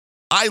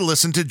I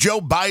listened to Joe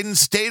Biden's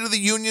State of the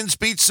Union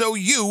speech so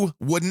you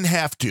wouldn't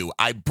have to.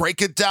 I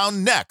break it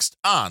down next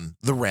on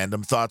the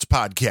Random Thoughts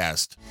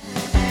Podcast.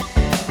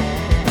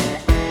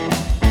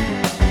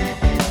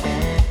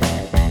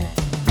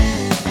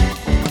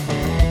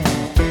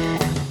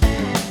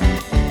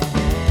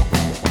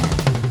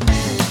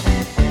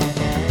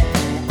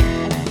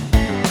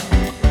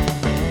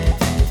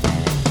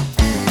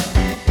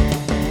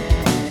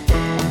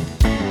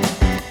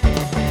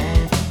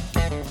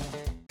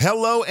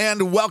 Hello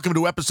and welcome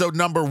to episode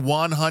number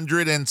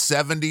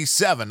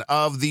 177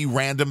 of the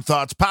Random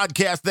Thoughts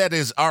Podcast. That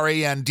is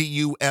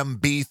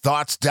RANDUMB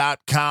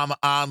Thoughts.com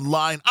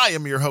online. I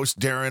am your host,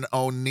 Darren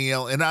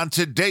O'Neill, and on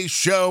today's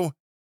show,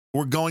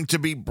 we're going to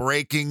be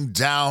breaking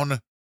down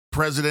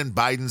President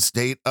Biden's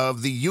State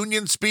of the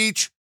Union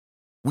speech.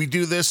 We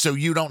do this so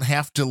you don't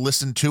have to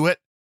listen to it.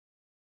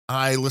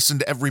 I listened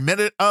to every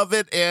minute of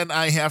it, and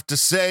I have to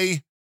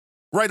say,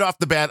 right off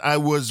the bat, I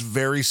was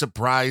very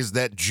surprised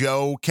that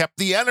Joe kept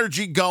the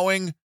energy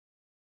going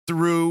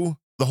through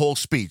the whole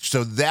speech.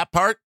 So that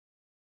part,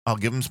 I'll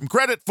give him some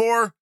credit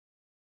for.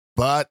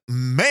 But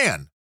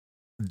man,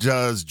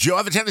 does Joe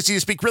have a tendency to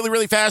speak really,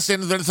 really fast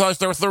and then throw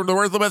the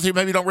words with you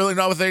maybe don't really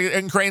know what they're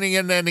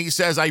Ukrainian, and he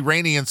says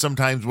Iranian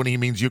sometimes when he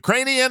means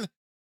Ukrainian,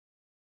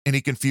 and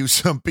he confused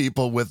some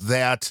people with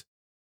that.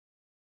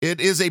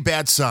 It is a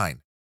bad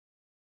sign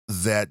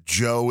that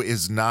Joe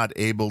is not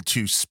able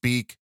to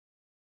speak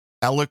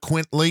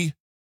eloquently.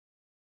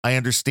 I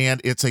understand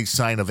it's a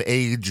sign of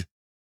age,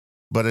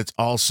 but it's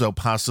also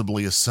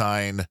possibly a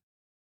sign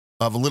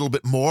of a little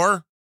bit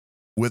more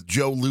with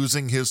Joe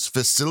losing his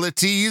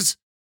facilities.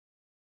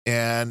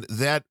 And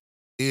that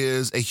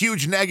is a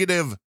huge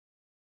negative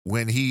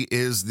when he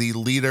is the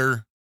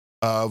leader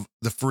of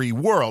the free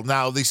world.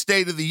 Now, the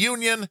State of the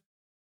Union,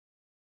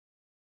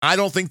 I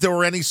don't think there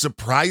were any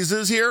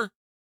surprises here.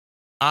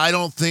 I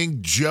don't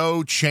think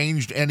Joe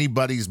changed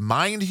anybody's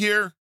mind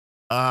here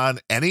on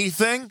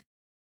anything.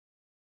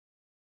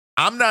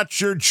 I'm not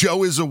sure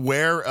Joe is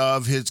aware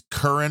of his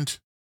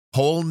current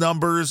poll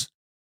numbers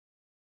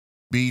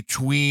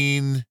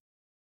between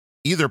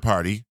either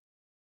party,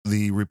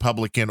 the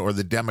Republican or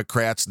the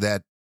Democrats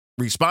that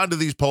respond to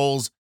these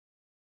polls.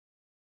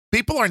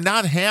 People are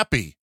not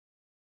happy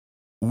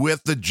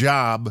with the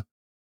job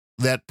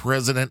that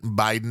President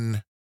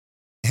Biden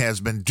has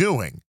been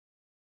doing.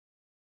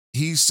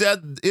 He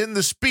said in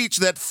the speech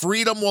that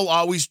freedom will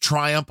always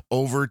triumph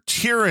over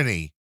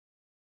tyranny.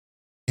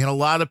 And a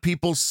lot of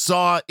people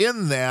saw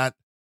in that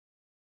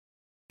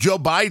Joe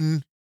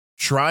Biden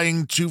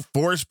trying to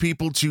force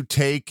people to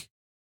take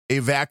a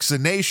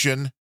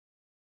vaccination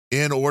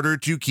in order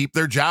to keep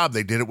their job.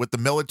 They did it with the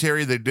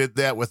military. They did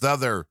that with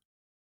other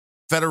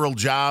federal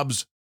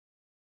jobs.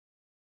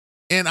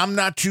 And I'm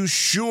not too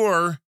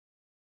sure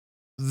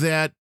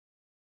that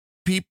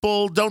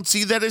people don't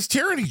see that as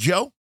tyranny,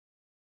 Joe.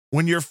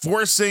 When you're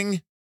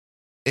forcing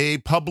a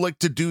public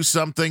to do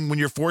something, when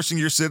you're forcing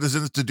your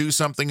citizens to do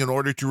something in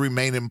order to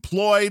remain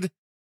employed,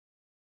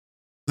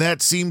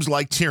 that seems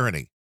like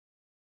tyranny.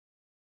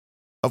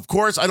 Of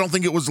course, I don't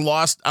think it was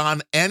lost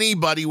on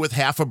anybody with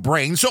half a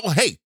brain. So,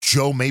 hey,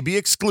 Joe may be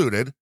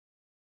excluded.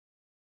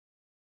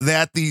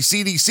 That the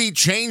CDC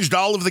changed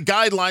all of the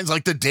guidelines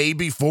like the day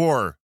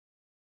before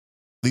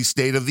the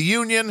State of the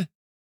Union,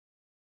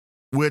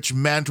 which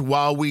meant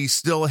while we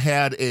still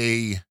had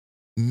a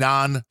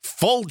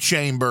non-full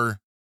chamber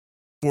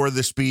for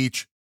the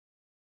speech,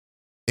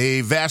 a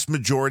vast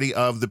majority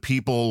of the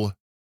people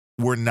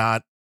were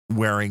not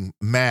wearing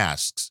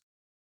masks.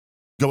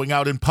 Going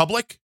out in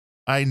public,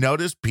 I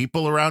noticed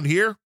people around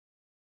here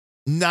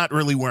not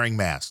really wearing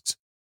masks,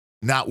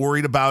 not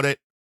worried about it.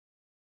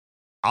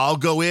 I'll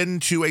go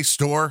into a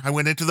store. I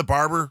went into the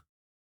barber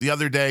the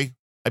other day.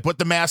 I put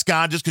the mask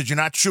on just because you're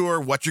not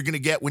sure what you're going to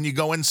get when you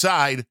go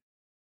inside.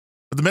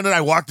 But the minute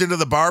I walked into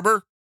the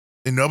barber,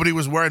 and nobody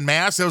was wearing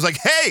masks, I was like,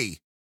 hey,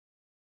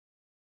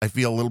 I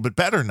feel a little bit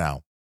better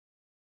now.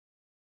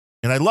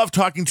 And I love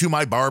talking to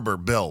my barber,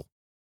 Bill.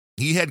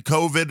 He had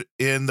COVID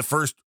in the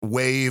first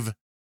wave,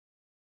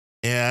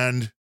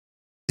 and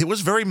it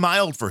was very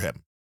mild for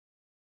him,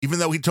 even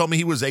though he told me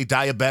he was a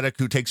diabetic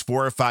who takes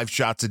 4 or 5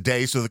 shots a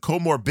day. So the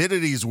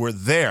comorbidities were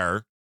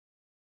there,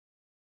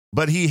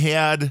 but he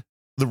had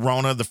the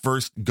Rona the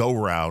first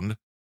go-round.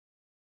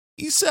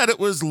 He said it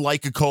was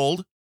like a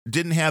cold.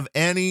 Didn't have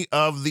any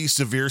of the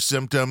severe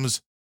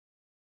symptoms.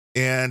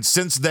 And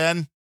since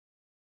then,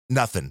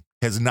 nothing.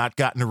 Has not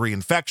gotten a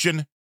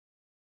reinfection.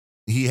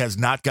 He has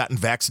not gotten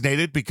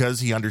vaccinated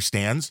because he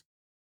understands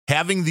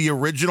having the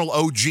original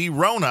OG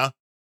Rona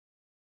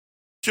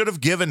should have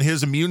given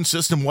his immune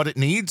system what it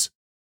needs.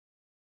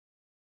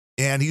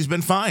 And he's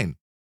been fine.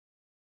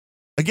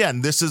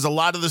 Again, this is a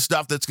lot of the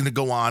stuff that's going to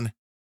go on.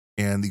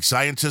 And the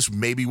scientists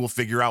maybe will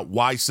figure out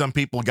why some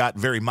people got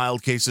very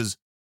mild cases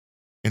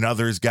and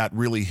others got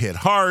really hit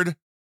hard.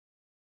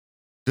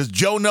 Does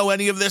Joe know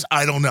any of this?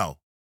 I don't know.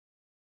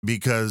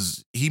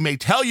 Because he may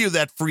tell you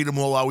that freedom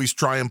will always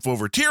triumph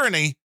over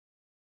tyranny,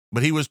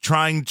 but he was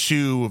trying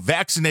to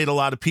vaccinate a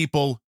lot of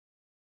people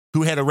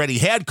who had already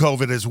had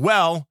COVID as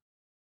well.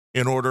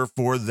 in order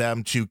for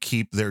them to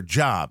keep their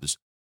jobs.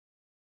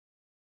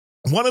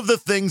 One of the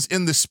things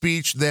in the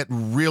speech that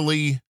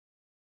really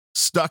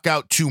stuck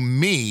out to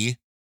me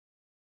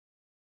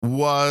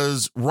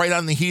was right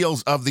on the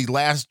heels of the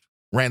last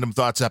Random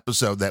Thoughts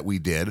episode that we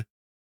did,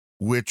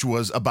 which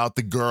was about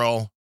the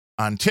girl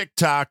on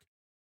TikTok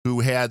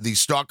who had the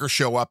stalker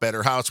show up at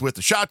her house with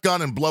a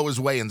shotgun and blow his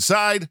way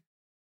inside.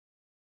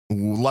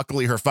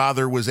 Luckily, her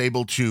father was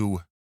able to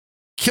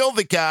kill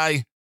the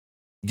guy,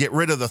 get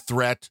rid of the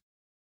threat.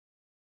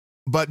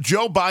 But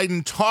Joe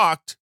Biden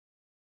talked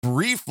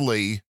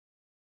briefly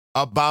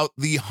about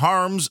the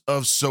harms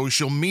of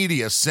social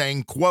media,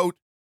 saying, quote,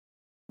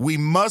 "We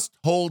must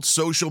hold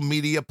social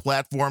media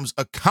platforms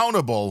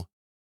accountable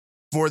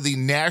for the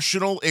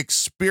national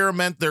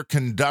experiment they're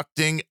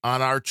conducting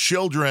on our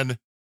children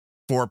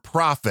for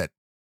profit."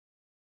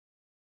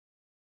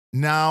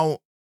 Now,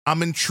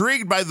 I'm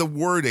intrigued by the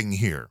wording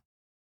here,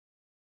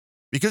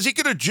 because he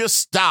could have just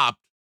stopped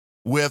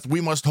with,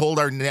 "We must hold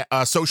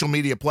our social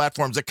media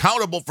platforms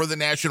accountable for the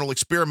national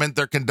experiment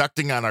they're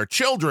conducting on our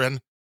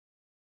children,"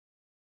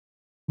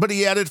 but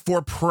he added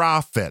 "for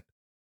profit."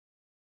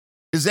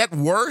 Is that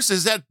worse?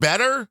 Is that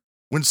better?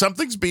 When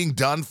something's being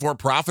done for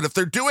profit, if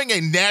they're doing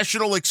a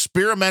national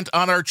experiment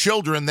on our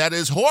children, that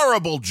is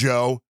horrible,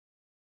 Joe.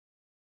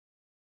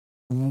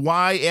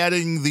 Why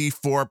adding the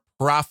 "for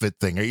profit"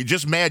 thing? Are you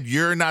just mad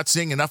you're not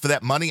seeing enough of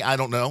that money? I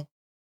don't know.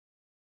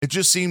 It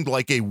just seemed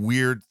like a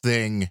weird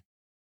thing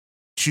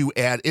to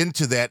add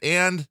into that.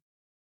 And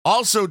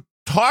also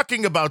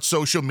talking about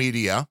social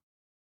media,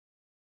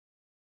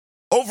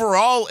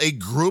 overall, a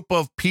group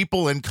of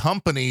people and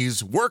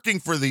companies working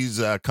for these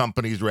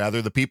companies,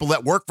 rather, the people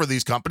that work for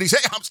these companies,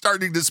 hey, I'm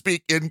starting to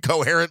speak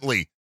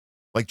incoherently,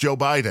 like Joe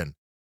Biden,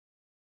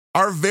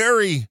 are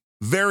very,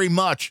 very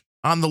much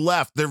on the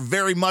left. They're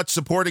very much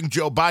supporting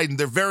Joe Biden.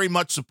 They're very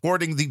much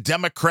supporting the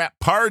Democrat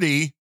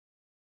Party.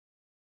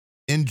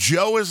 And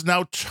Joe is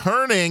now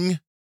turning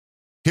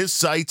his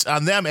sights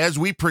on them, as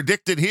we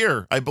predicted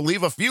here, I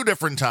believe a few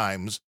different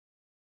times.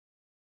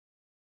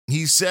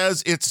 He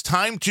says it's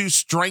time to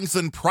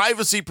strengthen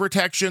privacy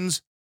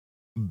protections,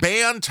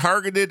 ban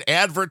targeted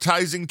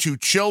advertising to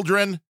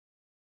children,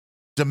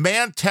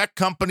 demand tech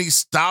companies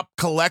stop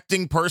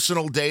collecting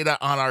personal data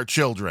on our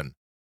children.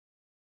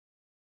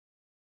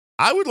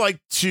 I would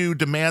like to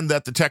demand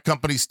that the tech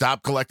companies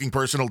stop collecting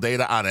personal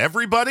data on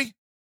everybody,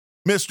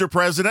 Mr.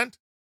 President.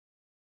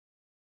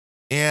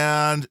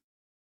 And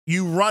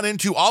you run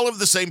into all of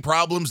the same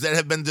problems that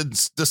have been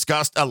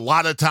discussed a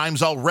lot of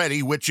times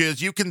already, which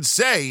is you can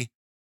say,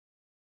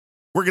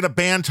 we're going to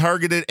ban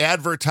targeted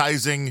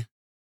advertising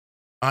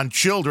on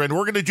children.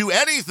 We're going to do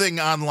anything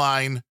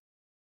online,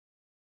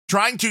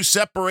 trying to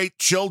separate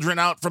children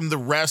out from the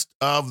rest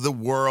of the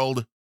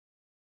world.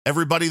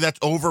 Everybody that's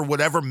over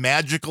whatever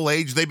magical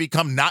age, they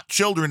become not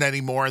children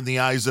anymore in the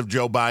eyes of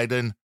Joe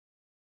Biden.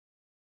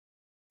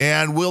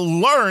 And we'll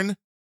learn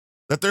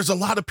that there's a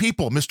lot of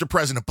people, Mr.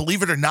 President,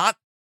 believe it or not,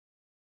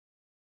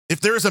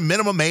 if there is a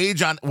minimum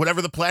age on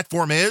whatever the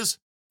platform is,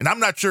 and I'm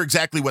not sure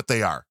exactly what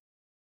they are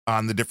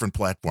on the different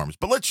platforms,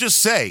 but let's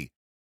just say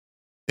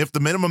if the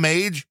minimum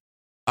age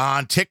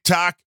on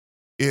TikTok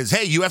is,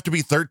 hey, you have to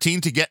be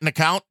 13 to get an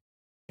account,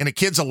 and a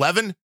kid's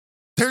 11,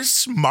 they're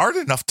smart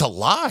enough to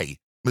lie,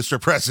 Mr.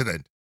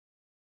 President.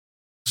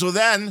 So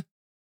then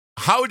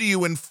how do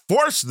you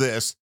enforce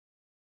this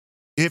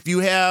if you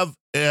have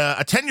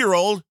a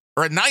 10-year-old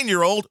or a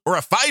 9-year-old or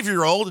a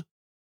 5-year-old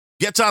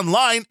gets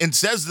online and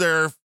says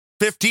they're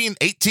 15,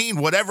 18,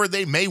 whatever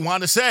they may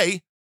want to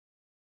say?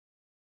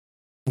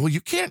 Well,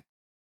 you can't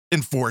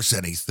enforce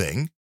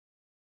anything.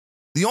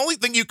 The only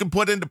thing you can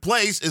put into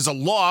place is a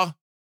law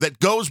that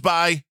goes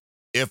by,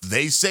 if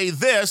they say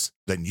this,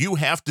 then you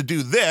have to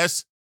do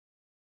this.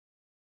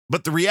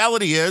 But the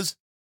reality is,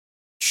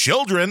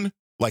 children,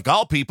 like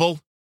all people,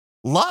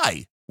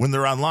 lie when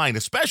they're online,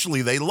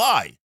 especially they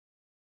lie.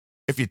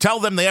 If you tell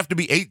them they have to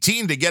be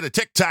 18 to get a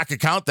TikTok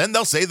account, then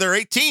they'll say they're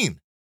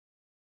 18.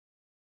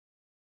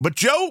 But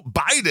Joe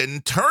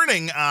Biden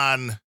turning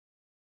on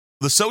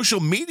the social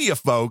media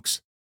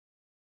folks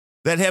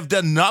that have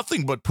done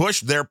nothing but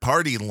push their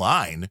party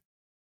line,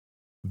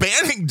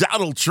 banning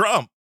Donald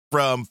Trump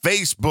from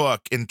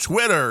Facebook and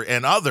Twitter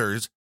and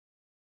others,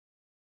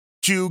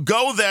 to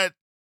go that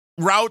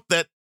route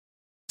that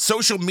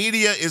social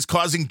media is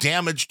causing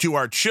damage to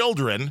our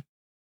children,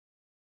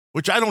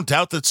 which I don't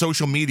doubt that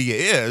social media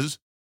is.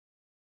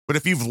 But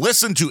if you've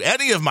listened to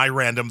any of my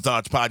Random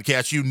Thoughts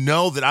podcasts, you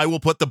know that I will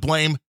put the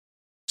blame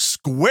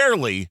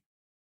squarely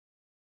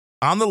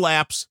on the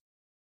laps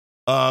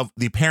of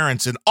the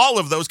parents in all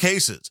of those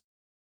cases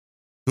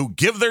who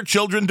give their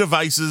children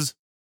devices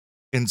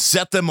and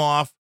set them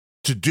off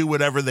to do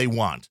whatever they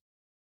want.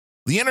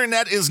 The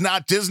internet is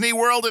not Disney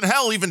World, and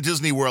hell, even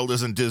Disney World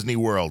isn't Disney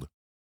World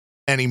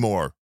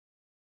anymore.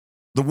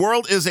 The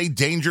world is a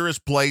dangerous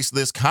place.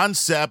 This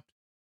concept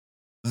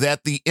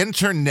that the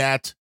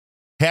internet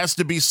has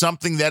to be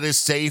something that is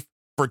safe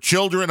for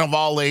children of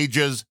all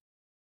ages,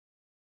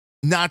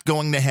 not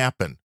going to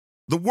happen.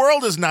 The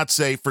world is not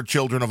safe for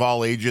children of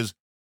all ages.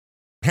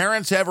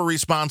 Parents have a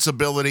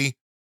responsibility.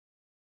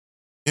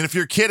 And if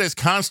your kid is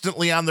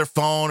constantly on their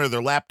phone or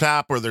their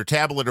laptop or their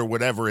tablet or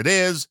whatever it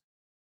is,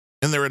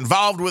 and they're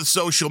involved with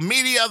social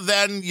media,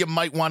 then you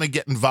might want to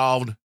get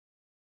involved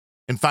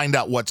and find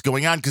out what's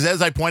going on. Because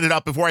as I pointed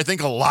out before, I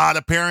think a lot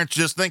of parents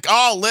just think,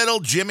 oh, little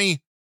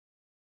Jimmy,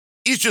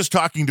 he's just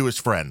talking to his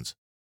friends.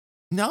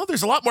 No,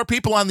 there's a lot more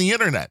people on the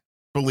internet,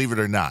 believe it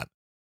or not.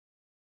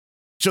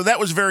 So that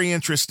was very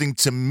interesting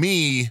to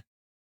me.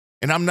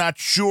 And I'm not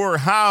sure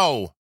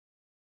how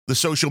the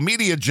social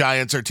media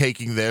giants are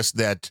taking this,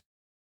 that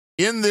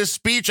in this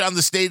speech on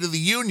the State of the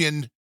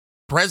Union,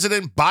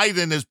 President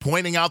Biden is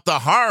pointing out the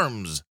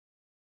harms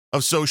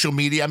of social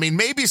media. I mean,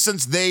 maybe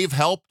since they've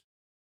helped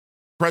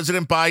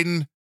President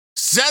Biden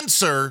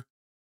censor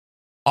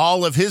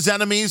all of his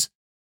enemies,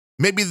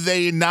 maybe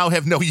they now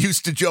have no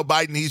use to Joe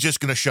Biden. He's just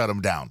going to shut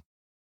them down.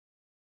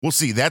 We'll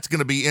see. That's going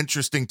to be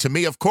interesting to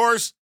me. Of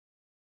course,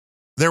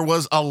 there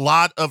was a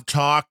lot of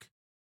talk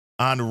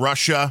on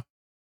Russia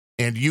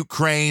and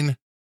Ukraine,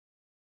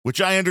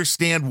 which I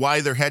understand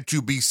why there had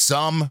to be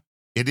some.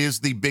 It is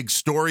the big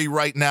story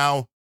right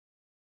now.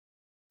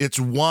 It's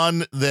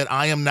one that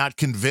I am not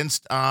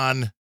convinced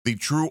on the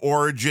true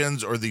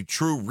origins or the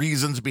true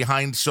reasons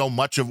behind so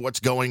much of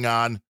what's going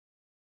on.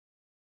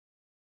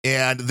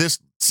 And this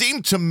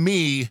seemed to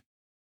me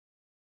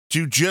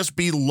to just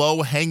be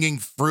low-hanging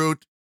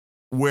fruit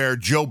where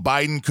Joe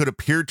Biden could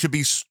appear to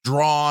be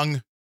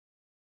strong,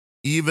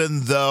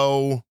 even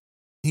though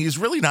he's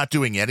really not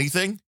doing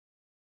anything.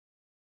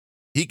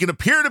 He can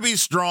appear to be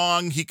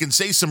strong. He can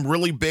say some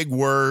really big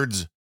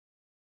words.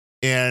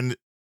 And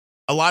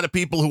a lot of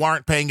people who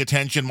aren't paying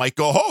attention might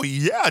go, oh,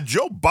 yeah,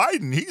 Joe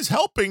Biden, he's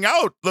helping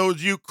out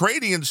those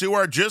Ukrainians who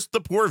are just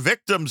the poor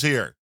victims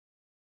here.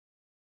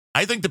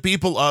 I think the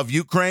people of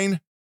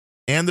Ukraine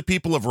and the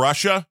people of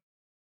Russia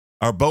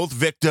are both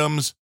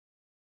victims.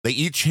 They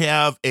each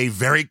have a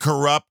very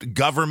corrupt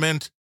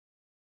government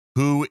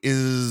who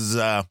is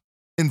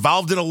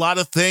involved in a lot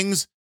of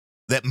things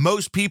that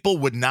most people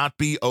would not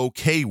be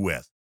okay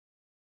with.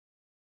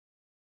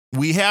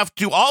 We have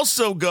to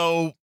also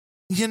go,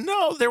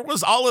 there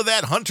was all of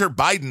that Hunter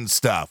Biden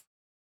stuff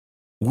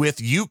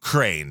with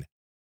Ukraine.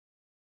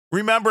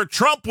 Remember,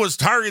 Trump was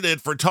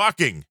targeted for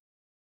talking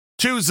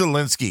to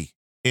Zelensky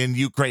in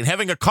Ukraine,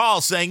 having a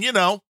call saying,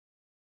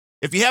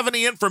 if you have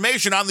any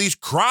information on these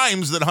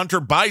crimes that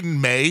Hunter Biden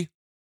may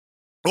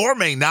or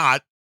may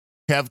not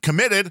have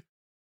committed,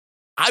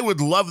 I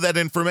would love that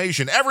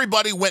information.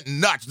 Everybody went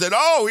nuts that,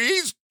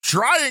 he's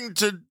trying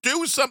to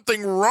do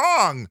something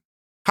wrong.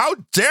 How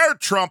dare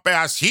Trump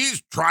ask?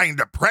 He's trying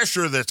to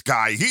pressure this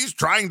guy. He's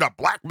trying to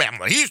blackmail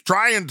him. He's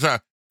trying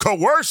to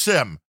coerce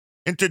him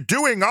into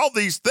doing all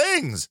these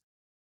things.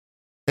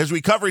 As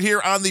we covered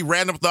here on the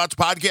Random Thoughts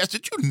podcast,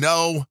 did you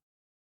know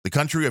the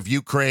country of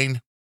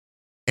Ukraine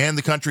and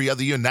the country of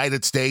the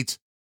United States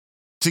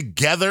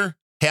together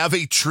have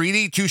a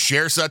treaty to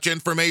share such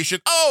information?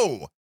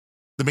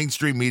 The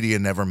mainstream media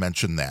never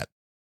mentioned that.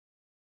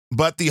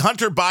 But the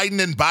Hunter Biden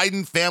and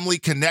Biden family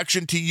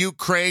connection to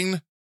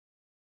Ukraine,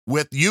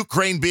 with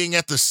Ukraine being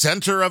at the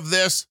center of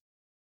this,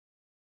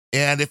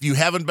 and if you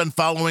haven't been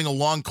following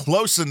along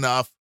close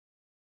enough,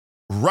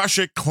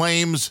 Russia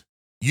claims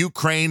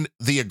Ukraine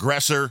the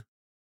aggressor.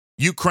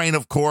 Ukraine,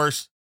 of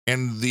course,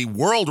 and the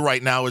world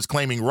right now is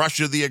claiming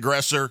Russia the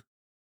aggressor.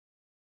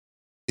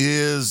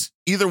 Is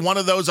either one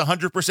of those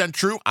 100%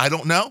 true? I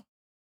don't know.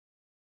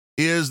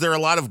 Is there a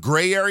lot of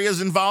gray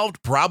areas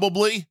involved?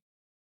 Probably.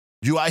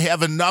 Do I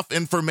have enough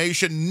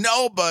information?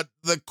 No, but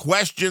the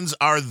questions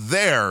are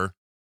there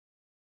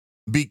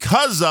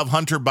because of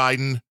Hunter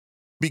Biden,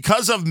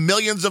 because of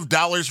millions of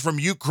dollars from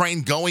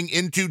Ukraine going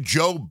into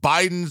Joe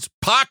Biden's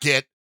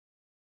pocket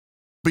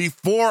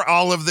before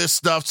all of this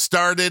stuff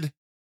started.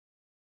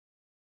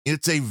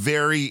 It's a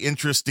very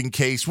interesting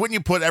case when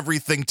you put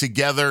everything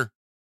together,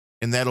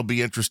 and that'll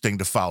be interesting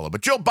to follow.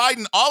 But Joe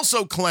Biden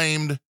also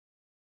claimed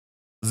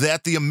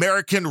that the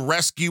American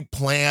Rescue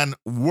Plan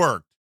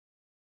worked.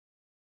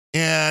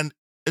 And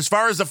as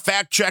far as the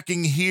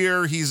fact-checking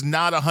here, he's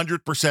not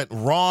 100%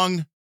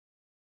 wrong.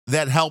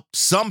 That helped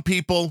some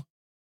people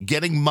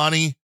getting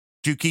money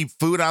to keep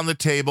food on the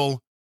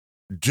table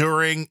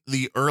during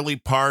the early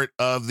part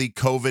of the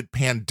COVID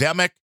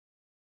pandemic.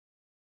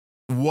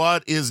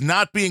 What is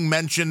not being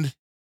mentioned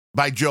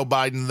by Joe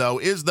Biden, though,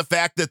 is the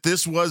fact that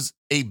this was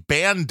a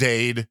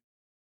Band-Aid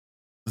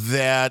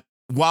that,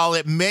 while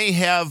it may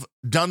have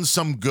done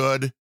some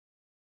good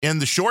in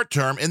the short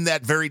term, in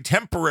that very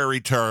temporary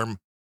term,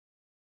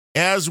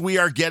 as we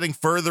are getting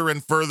further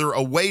and further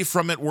away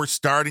from it, we're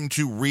starting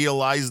to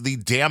realize the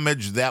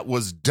damage that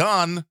was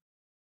done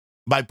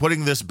by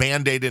putting this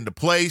Band-Aid into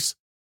place.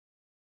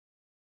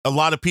 A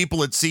lot of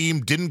people, it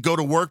seemed, didn't go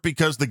to work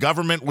because the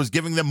government was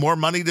giving them more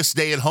money to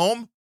stay at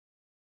home,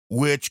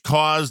 which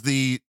caused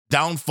the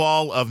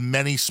downfall of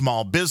many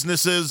small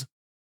businesses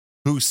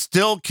who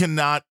still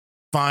cannot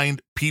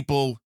find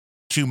people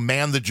to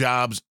man the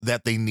jobs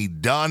that they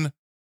need done.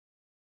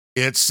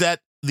 It set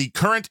the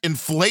current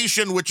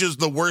inflation, which is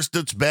the worst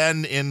it's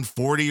been in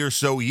 40 or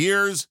so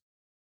years,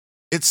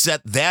 It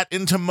set that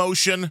into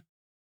motion,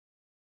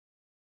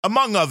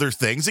 among other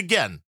things.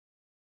 Again,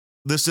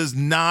 this is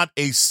not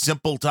a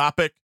simple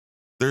topic.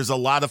 There's a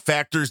lot of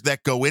factors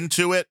that go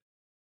into it,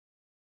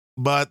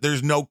 but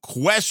there's no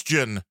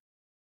question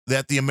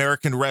that the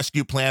American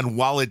Rescue Plan,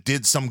 while it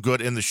did some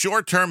good in the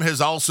short term, has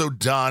also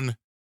done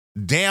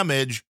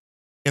damage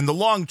in the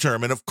long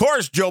term. And of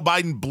course, Joe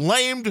Biden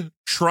blamed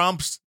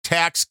Trump's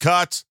tax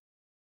cuts,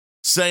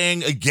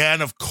 saying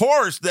again, of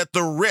course, that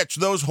the rich,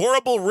 those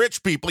horrible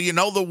rich people,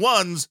 the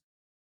ones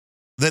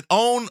that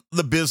own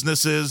the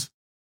businesses,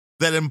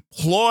 that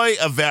employ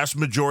a vast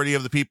majority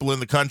of the people in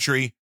the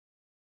country,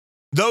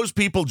 those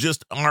people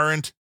just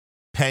aren't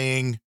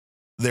paying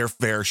their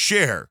fair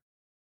share.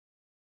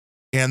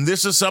 And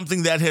this is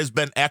something that has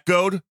been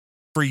echoed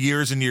for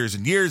years and years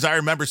and years. I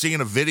remember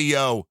seeing a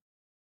video,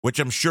 which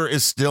I'm sure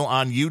is still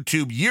on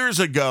YouTube, years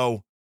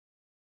ago,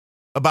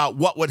 about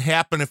what would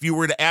happen if you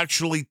were to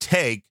actually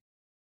take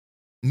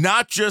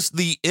not just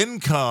the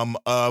income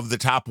of the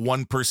top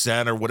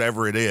 1% or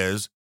whatever it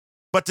is,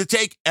 but to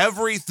take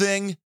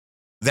everything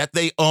that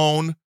they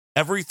own,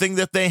 everything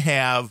that they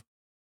have.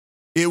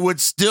 It would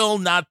still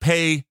not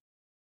pay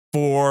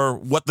for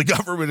what the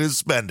government is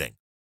spending.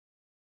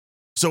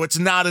 So it's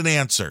not an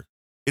answer.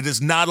 It is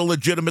not a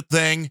legitimate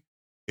thing.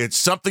 It's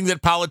something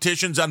that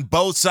politicians on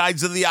both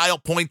sides of the aisle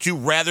point to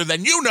rather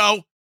than,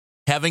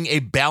 having a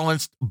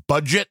balanced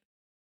budget.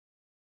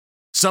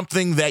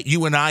 Something that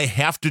you and I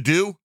have to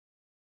do.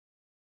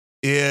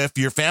 If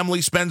your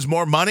family spends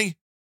more money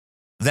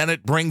than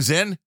it brings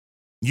in,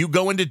 you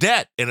go into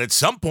debt. And at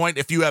some point,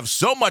 if you have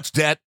so much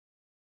debt,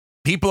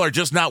 people are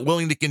just not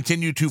willing to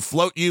continue to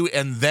float you,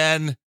 and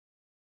then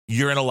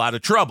you're in a lot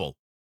of trouble.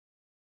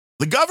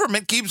 The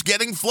government keeps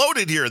getting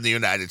floated here in the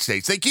United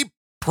States. They keep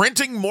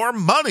printing more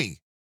money.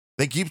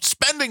 They keep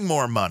spending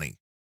more money.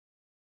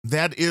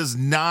 That is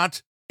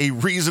not a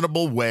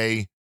reasonable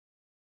way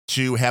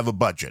to have a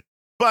budget.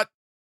 But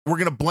we're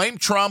going to blame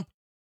Trump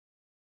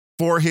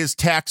for his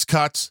tax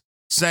cuts,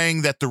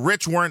 saying that the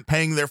rich weren't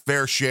paying their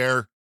fair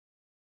share.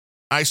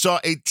 I saw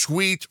a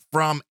tweet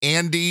from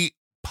Andy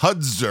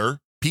Pudzer,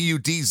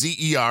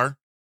 Pudzer,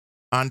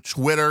 on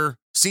Twitter,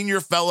 senior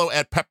fellow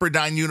at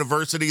Pepperdine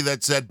University,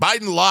 that said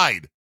Biden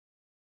lied.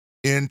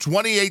 In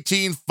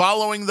 2018,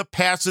 following the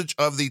passage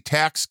of the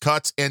Tax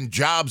Cuts and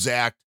Jobs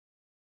Act,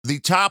 the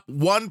top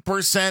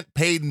 1%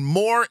 paid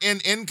more in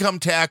income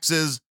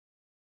taxes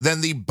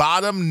than the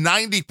bottom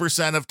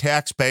 90% of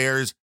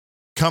taxpayers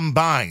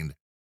combined.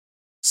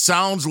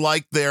 Sounds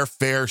like their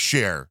fair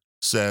share,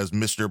 says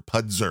Mr.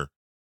 Pudzer.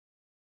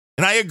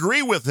 And I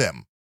agree with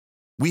him.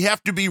 We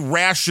have to be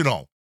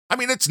rational. I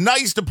mean, it's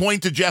nice to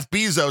point to Jeff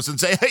Bezos and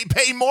say, hey,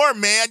 pay more,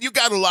 man. You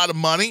got a lot of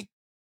money.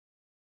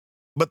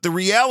 But the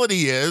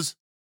reality is,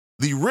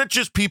 the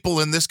richest people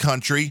in this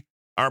country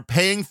are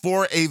paying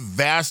for a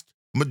vast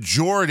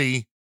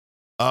majority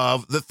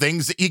of the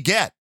things that you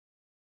get.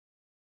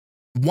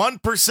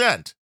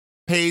 1%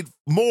 paid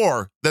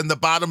more than the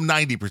bottom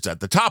 90%.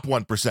 The top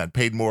 1%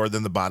 paid more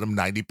than the bottom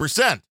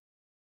 90%.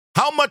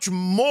 How much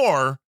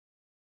more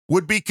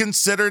would be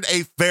considered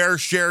a fair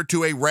share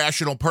to a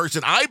rational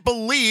person? I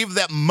believe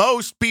that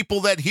most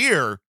people that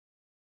hear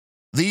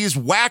these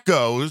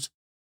wackos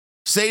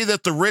say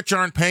that the rich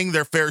aren't paying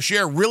their fair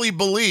share really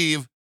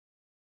believe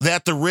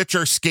that the rich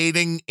are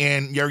skating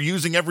and are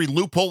using every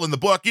loophole in the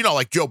book,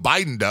 like Joe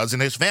Biden does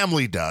and his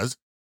family does.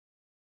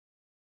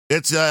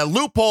 It's a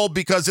loophole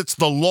because it's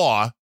the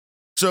law.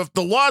 So if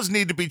the laws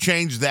need to be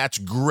changed, that's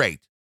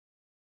great.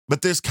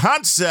 But this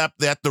concept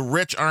that the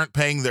rich aren't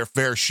paying their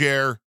fair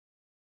share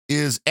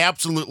is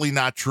absolutely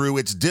not true.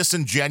 It's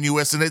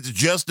disingenuous, and it's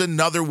just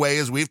another way,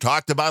 as we've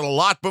talked about a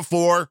lot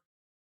before,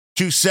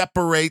 to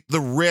separate the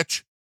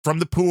rich from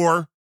the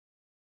poor,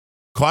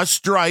 cause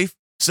strife,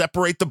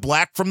 separate the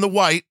black from the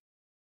white,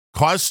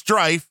 cause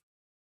strife,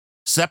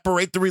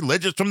 separate the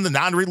religious from the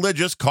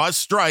non-religious, cause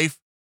strife.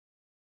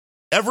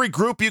 Every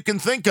group you can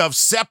think of,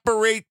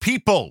 separate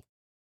people.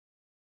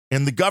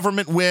 And the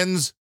government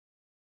wins,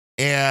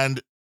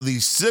 and the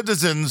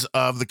citizens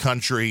of the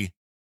country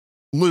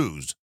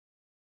lose.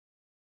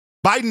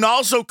 Biden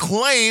also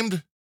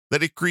claimed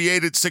that it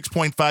created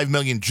 6.5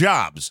 million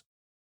jobs.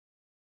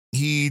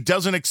 He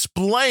doesn't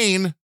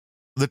explain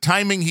the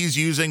timing he's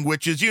using,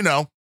 which is,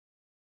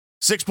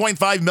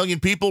 6.5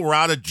 million people were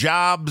out of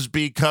jobs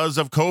because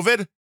of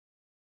COVID,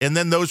 and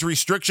then those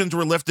restrictions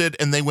were lifted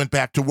and they went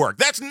back to work.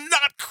 That's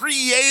not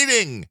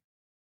creating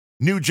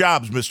new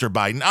jobs, Mr.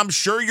 Biden. I'm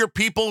sure your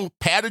people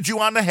patted you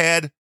on the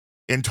head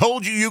and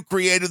told you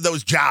created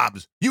those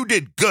jobs. You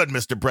did good,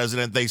 Mr.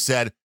 President, they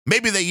said.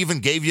 Maybe they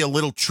even gave you a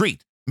little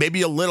treat,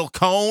 maybe a little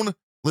cone,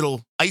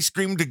 little ice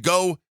cream to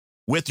go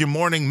with your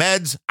morning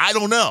meds. I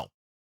don't know.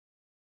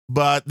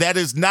 But that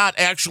is not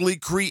actually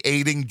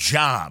creating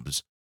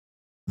jobs.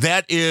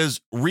 That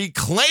is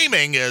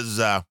reclaiming, as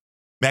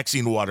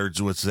Maxine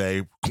Waters would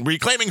say,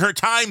 reclaiming her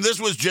time. This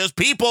was just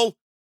people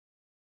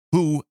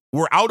who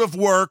were out of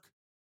work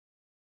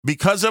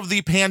because of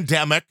the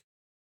pandemic,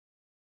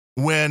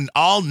 when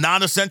all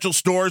non-essential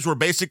stores were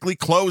basically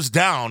closed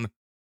down.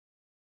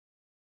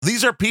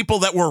 These are people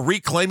that were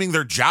reclaiming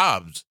their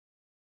jobs,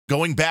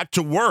 going back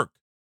to work.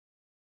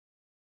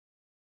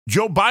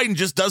 Joe Biden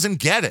just doesn't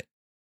get it.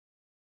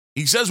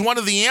 He says one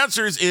of the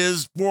answers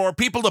is for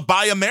people to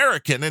buy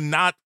American and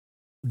not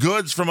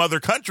goods from other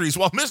countries.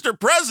 Well, Mr.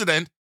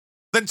 President,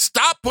 then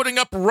stop putting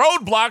up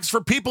roadblocks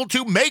for people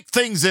to make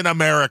things in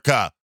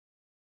America.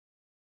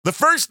 The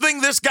first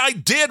thing this guy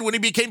did when he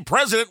became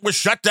president was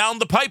shut down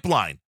the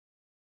pipeline.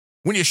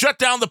 When you shut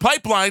down the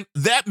pipeline,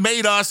 that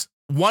made us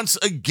once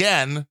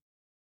again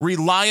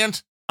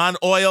reliant on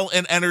oil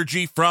and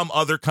energy from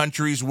other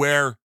countries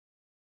where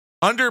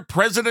under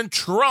President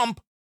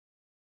Trump,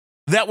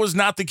 that was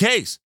not the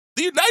case.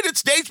 The United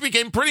States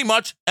became pretty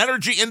much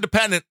energy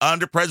independent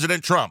under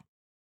President Trump.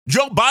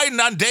 Joe Biden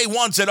on day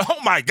one said, oh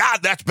my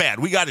God, that's bad.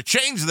 We got to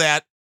change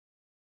that.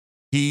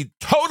 He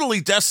totally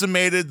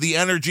decimated the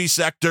energy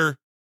sector.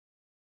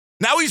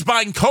 Now he's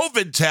buying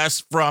COVID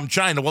tests from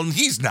China. Well,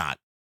 he's not.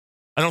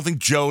 I don't think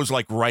Joe's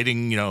like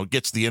writing,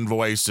 gets the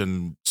invoice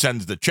and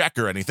sends the check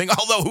or anything.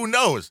 Although who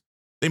knows?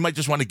 They might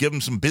just want to give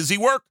him some busy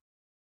work.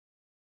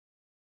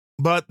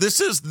 But this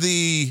is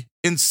the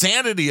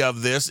insanity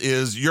of this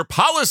is your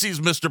policies,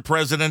 Mr.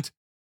 President,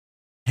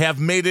 have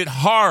made it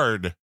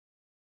hard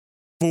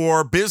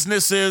for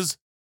businesses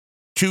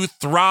to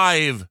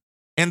thrive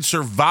and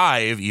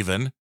survive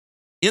even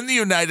in the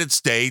United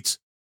States.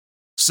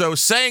 So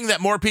saying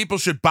that more people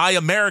should buy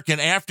American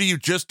after you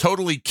just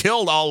totally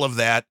killed all of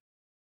that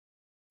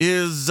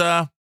is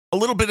a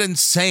little bit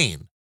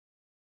insane.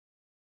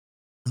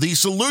 The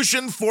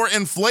solution for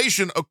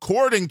inflation,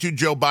 according to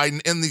Joe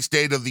Biden in the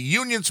State of the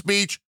Union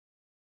speech,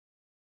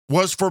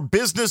 was for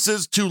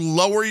businesses to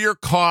lower your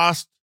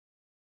costs,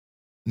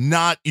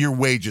 not your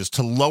wages,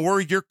 to lower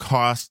your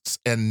costs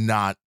and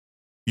not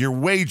your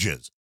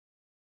wages.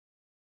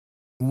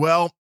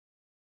 Well,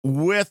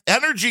 with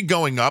energy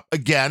going up,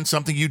 again,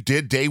 something you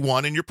did day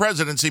one in your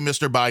presidency,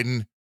 Mr.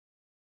 Biden,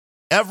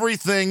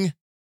 everything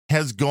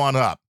has gone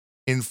up.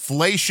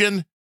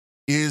 Inflation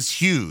is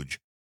huge.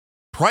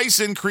 Price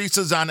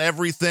increases on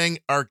everything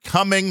are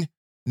coming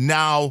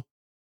now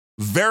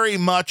very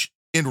much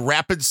in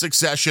rapid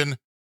succession,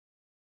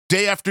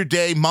 day after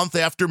day, month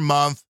after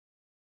month.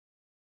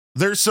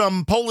 There's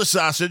some Polish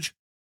sausage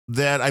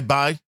that I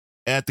buy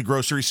at the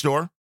grocery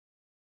store.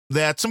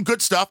 That's some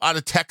good stuff out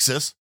of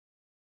Texas.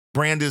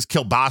 Brand is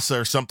kielbasa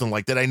or something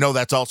like that. I know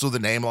that's also the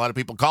name. A lot of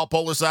people call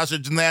Polish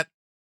sausage and that.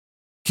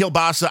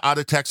 Kielbasa out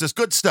of Texas.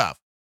 Good stuff.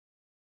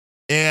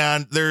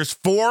 And there's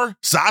 4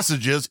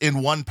 sausages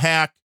in one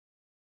pack.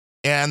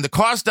 And the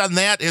cost on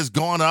that has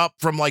gone up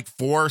from like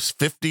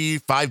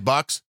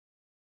 $4.55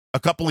 a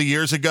couple of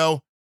years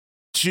ago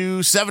to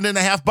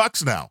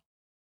 $7.50 now.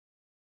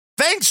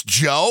 Thanks,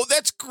 Joe.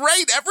 That's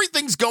great.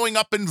 Everything's going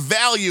up in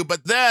value.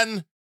 But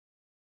then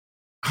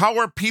how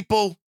are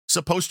people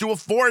supposed to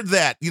afford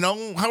that?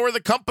 How are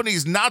the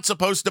companies not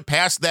supposed to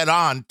pass that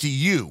on to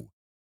you?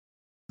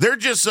 They're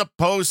just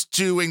supposed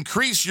to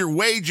increase your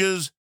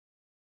wages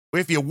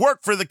if you work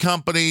for the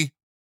company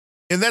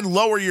and then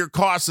lower your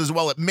costs as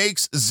well. It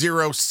makes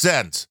 0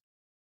 sense.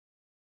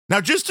 Now,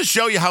 just to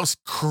show you how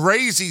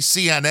crazy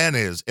CNN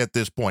is at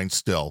this point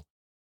still,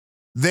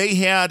 they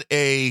had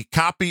a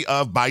copy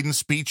of Biden's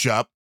speech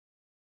up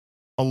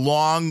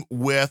along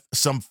with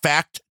some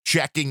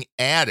fact-checking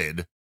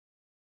added.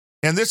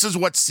 And this is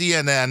what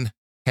CNN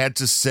had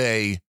to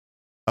say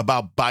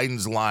about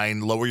Biden's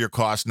line, lower your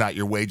costs, not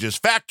your wages.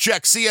 Fact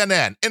check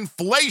CNN.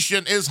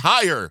 Inflation is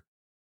higher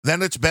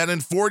than it's been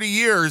in 40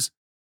 years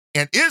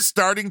and is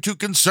starting to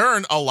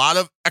concern a lot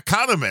of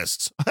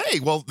economists. Hey,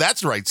 well,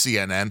 that's right,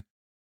 CNN.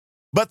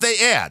 But they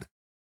add,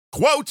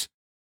 quote,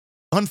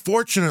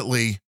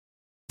 unfortunately,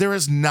 there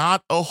is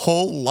not a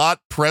whole lot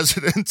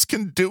presidents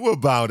can do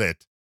about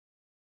it.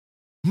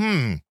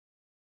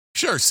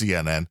 Sure,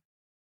 CNN.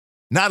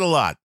 Not a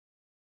lot.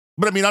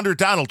 But under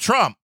Donald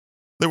Trump,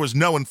 there was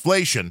no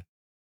inflation.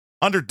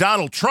 Under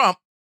Donald Trump,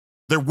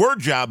 there were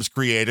jobs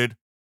created.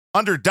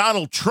 Under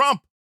Donald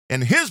Trump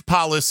and his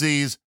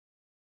policies,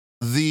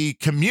 the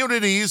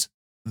communities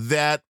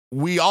that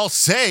we all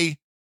say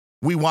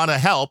we want to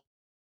help,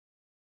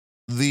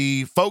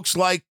 the folks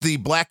like the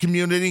Black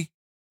community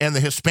and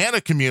the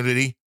Hispanic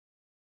community,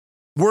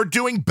 were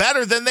doing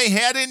better than they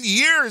had in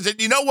years.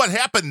 And you know what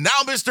happened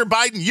now, Mr.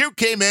 Biden? You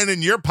came in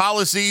and your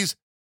policies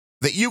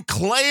that you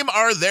claim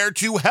are there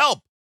to help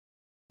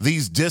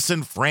these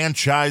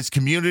disenfranchised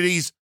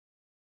communities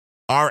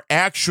are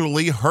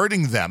actually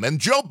hurting them. And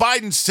Joe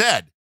Biden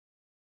said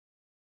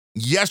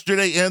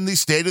yesterday in the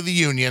State of the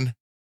Union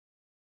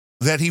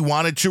that he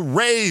wanted to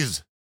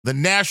raise the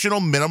national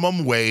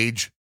minimum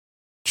wage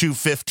to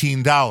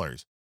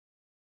 $15.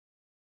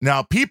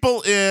 Now,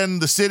 people in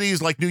the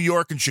cities like New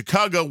York and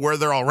Chicago, where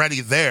they're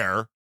already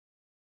there,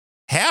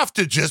 have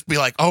to just be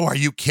like, oh, are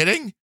you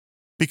kidding?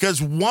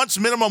 Because once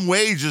minimum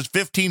wage is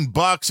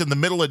 $15 in the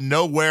middle of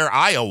nowhere,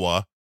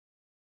 Iowa,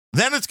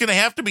 then it's going to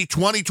have to be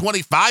 $20,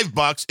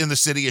 $25 in the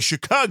city of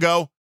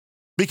Chicago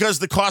because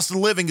the cost of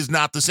living is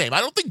not the same. I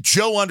don't think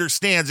Joe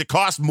understands it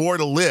costs more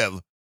to live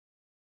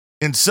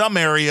in some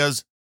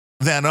areas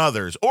than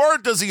others. Or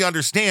does he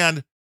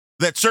understand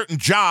that certain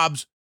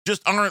jobs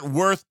just aren't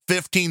worth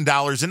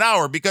 $15 an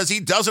hour because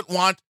he doesn't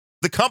want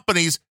the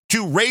companies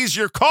to raise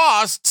your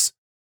costs,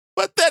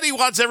 but then he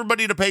wants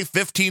everybody to pay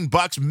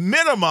 $15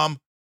 minimum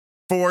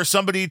for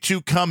somebody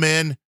to come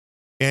in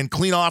and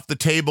clean off the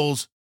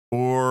tables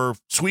or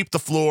sweep the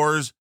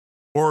floors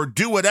or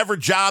do whatever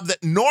job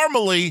that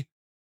normally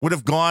would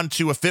have gone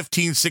to a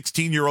 15,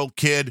 16-year-old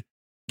kid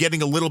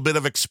getting a little bit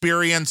of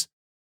experience.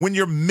 When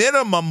your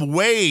minimum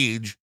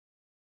wage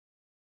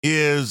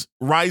is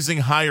rising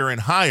higher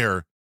and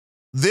higher,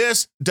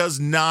 this does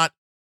not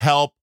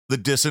help the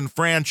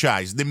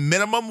disenfranchised. The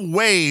minimum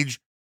wage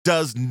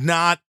does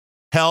not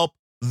help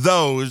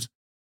those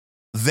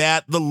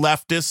that the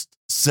leftists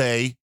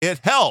say it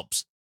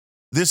helps.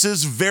 This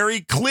is very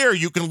clear.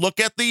 You can look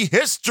at the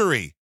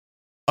history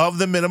of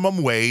the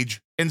minimum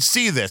wage and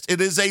see this.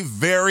 It is a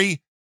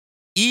very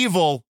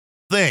evil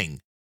thing.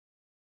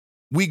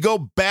 We go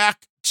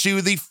back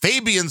to the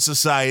Fabian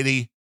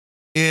Society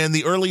in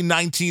the early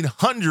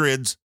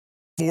 1900s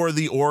for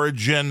the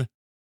origin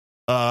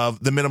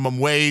of the minimum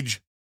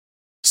wage.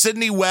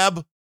 Sidney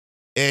Webb,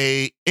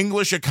 an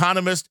English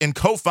economist and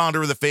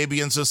co-founder of the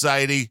Fabian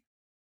Society,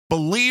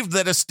 believed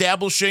that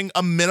establishing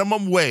a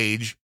minimum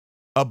wage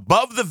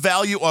above the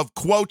value of,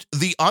 quote,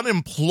 the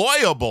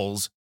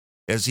unemployables,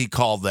 as he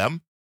called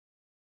them,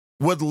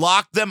 would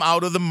lock them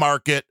out of the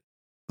market,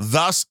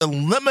 thus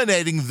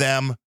eliminating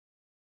them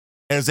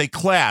as a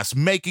class,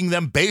 making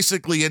them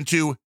basically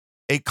into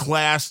a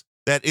class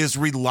that is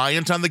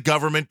reliant on the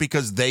government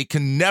because they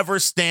can never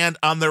stand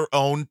on their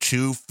own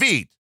 2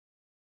 feet.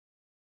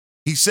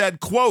 He said,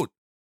 quote,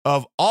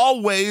 of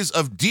all ways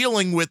of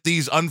dealing with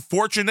these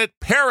unfortunate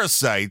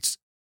parasites,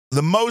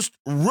 the most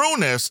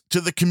ruinous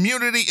to the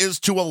community is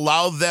to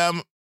allow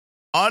them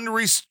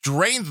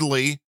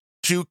unrestrainedly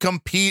to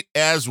compete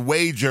as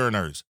wage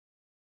earners.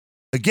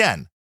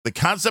 Again, the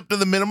concept of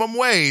the minimum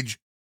wage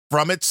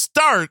from its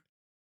start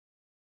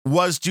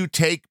was to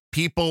take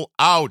people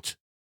out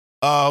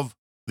of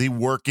the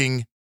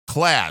working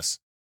class.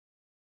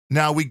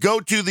 Now we go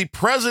to the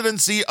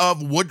presidency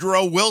of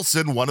Woodrow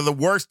Wilson, one of the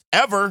worst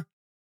ever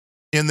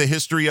in the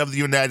history of the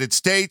United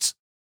States.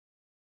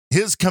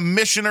 His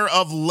commissioner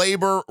of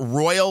labor,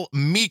 Royal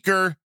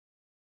Meeker,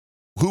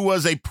 who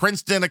was a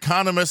Princeton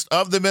economist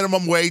of the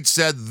minimum wage,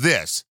 said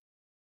this,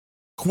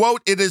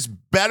 quote, it is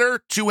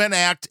better to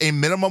enact a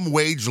minimum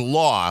wage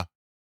law,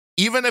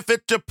 even if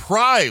it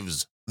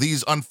deprives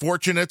these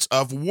unfortunates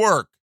of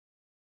work.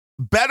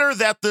 Better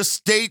that the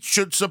state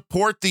should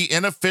support the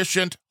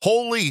inefficient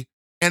wholly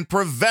and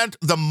prevent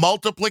the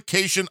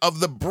multiplication of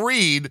the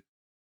breed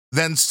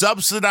than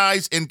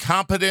subsidize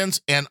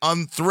incompetence and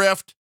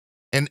unthrift,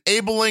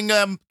 enabling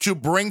them to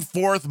bring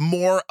forth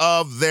more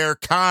of their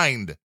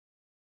kind.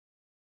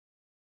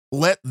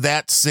 Let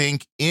that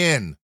sink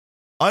in.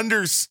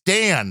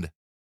 Understand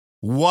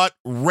what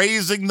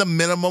raising the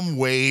minimum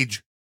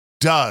wage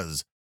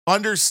does.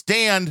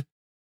 Understand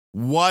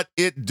what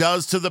it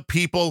does to the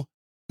people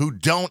who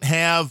don't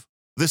have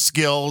the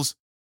skills,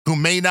 who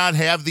may not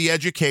have the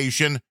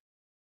education,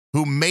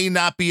 who may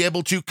not be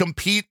able to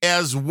compete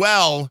as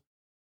well.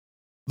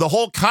 The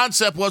whole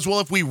concept was, well,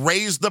 if we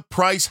raise the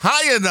price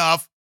high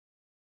enough,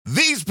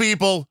 these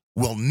people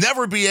will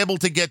never be able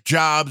to get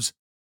jobs,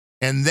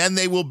 and then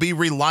they will be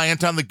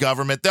reliant on the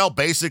government. They'll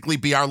basically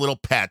be our little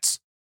pets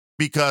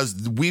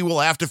because we will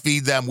have to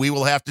feed them. We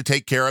will have to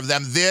take care of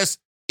them. This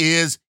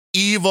is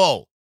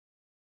evil.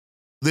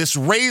 This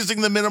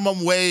raising the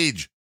minimum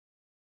wage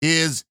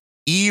is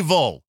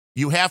evil.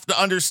 You have to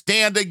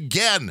understand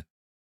again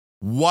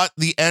what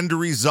the end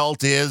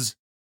result is.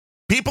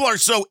 People are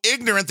so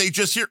ignorant, they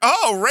just hear,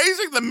 oh,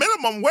 raising the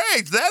minimum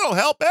wage, that'll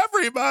help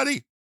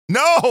everybody.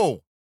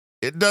 No,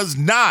 it does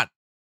not.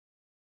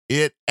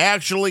 It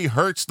actually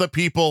hurts the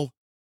people.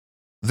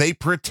 They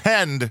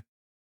pretend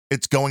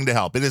it's going to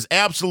help. It is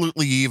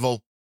absolutely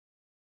evil.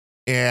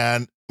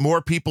 And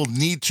more people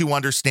need to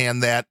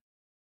understand that.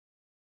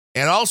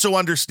 And also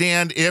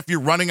understand if you're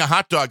running a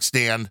hot dog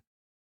stand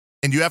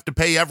and you have to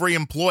pay every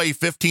employee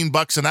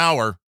 $15 an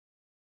hour,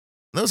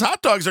 those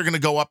hot dogs are going to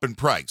go up in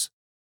price.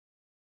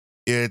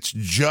 It's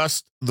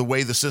just the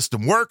way the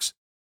system works.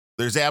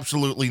 There's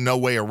absolutely no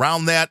way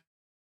around that.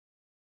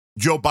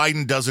 Joe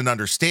Biden doesn't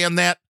understand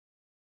that,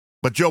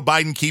 but Joe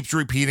Biden keeps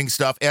repeating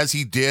stuff as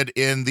he did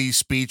in the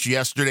speech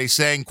yesterday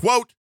saying,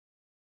 quote,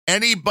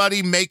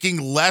 anybody making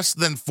less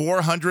than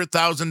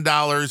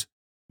 $400,000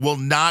 will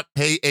not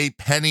pay a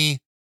penny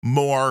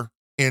more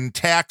in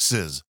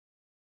taxes.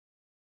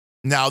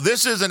 Now,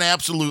 this is an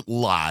absolute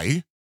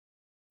lie.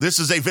 This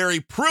is a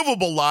very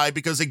provable lie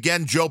because,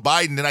 again, Joe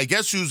Biden, and I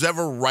guess who's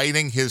ever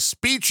writing his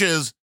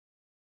speeches,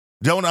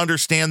 don't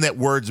understand that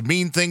words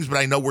mean things, but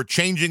I know we're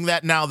changing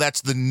that now.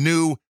 That's the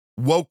new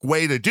woke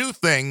way to do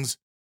things.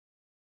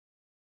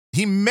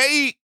 He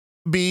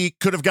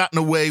could have gotten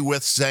away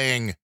with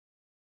saying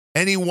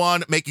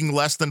anyone making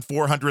less than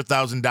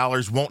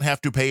 $400,000 won't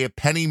have to pay a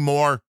penny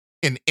more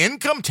in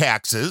income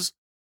taxes,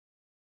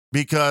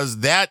 because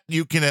that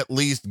you can at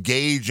least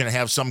gauge and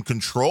have some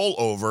control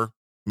over,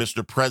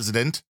 Mr.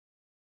 President.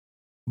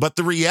 But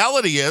the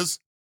reality is,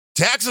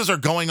 taxes are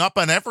going up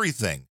on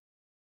everything.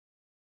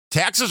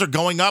 Taxes are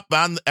going up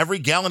on every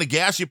gallon of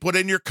gas you put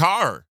in your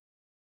car.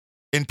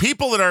 And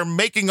people that are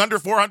making under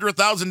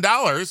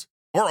 $400,000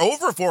 or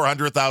over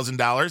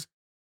 $400,000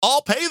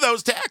 all pay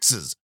those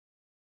taxes.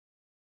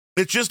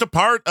 It's just a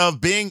part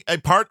of being a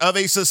part of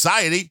a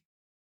society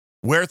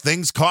where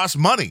things cost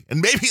money.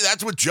 And maybe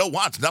that's what Joe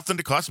wants, nothing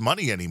to cost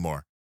money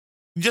anymore.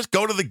 You just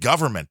go to the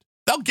government.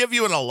 They'll give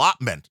you an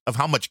allotment of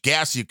how much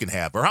gas you can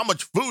have or how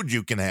much food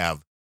you can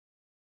have.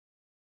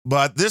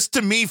 But this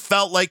to me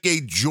felt like a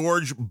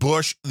George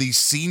Bush, the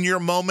senior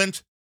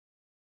moment,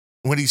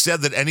 when he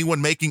said that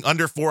anyone making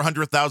under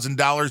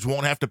 $400,000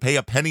 won't have to pay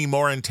a penny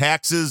more in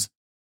taxes.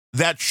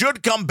 That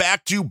should come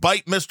back to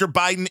bite Mr.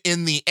 Biden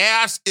in the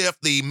ass if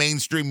the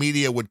mainstream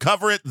media would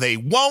cover it. They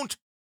won't.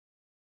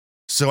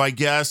 So I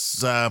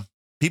guess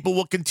people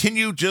will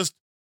continue just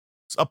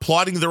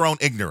applauding their own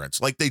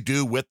ignorance like they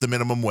do with the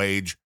minimum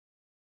wage.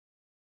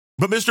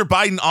 But Mr.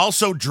 Biden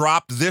also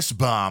dropped this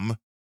bomb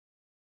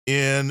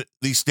in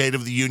the State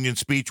of the Union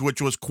speech, which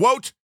was,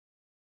 quote,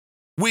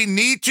 "We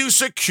need to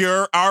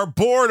secure our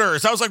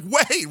borders." I was like,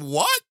 wait,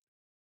 what?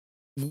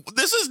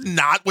 This is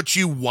not what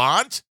you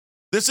want.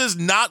 This is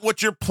not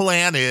what your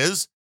plan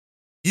is.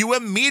 You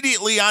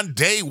immediately on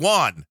day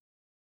one,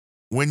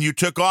 when you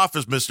took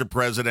office, Mr.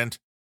 President,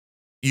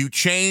 you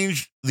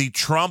changed the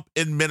Trump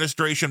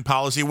administration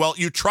policy. Well,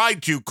 you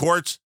tried to.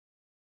 Courts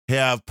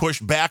have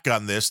pushed back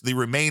on this, the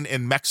Remain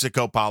in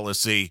Mexico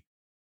policy.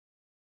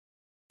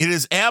 It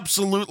is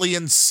absolutely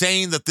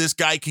insane that this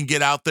guy can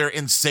get out there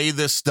and say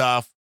this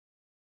stuff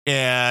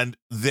and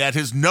that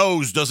his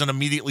nose doesn't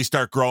immediately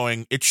start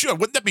growing. It should.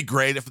 Wouldn't that be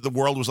great if the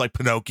world was like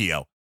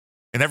Pinocchio?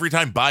 And every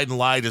time Biden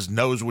lied, his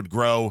nose would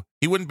grow.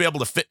 He wouldn't be able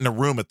to fit in a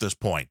room at this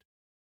point.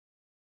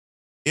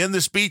 In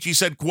the speech, he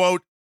said,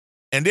 quote,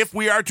 "And if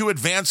we are to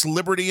advance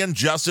liberty and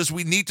justice,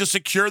 we need to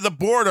secure the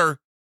border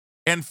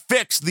and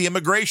fix the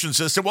immigration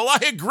system." Well, I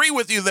agree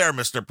with you there,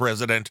 Mr.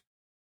 President.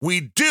 We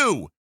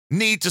do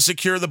need to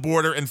secure the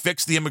border and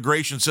fix the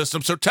immigration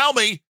system. So tell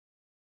me,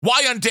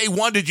 why on day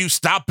one did you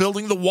stop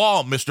building the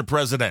wall, Mr.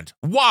 President?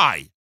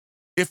 Why?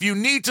 If you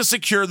need to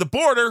secure the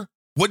border,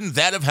 wouldn't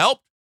that have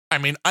helped? I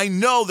mean, I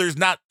know there's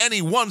not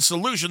any one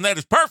solution that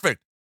is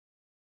perfect,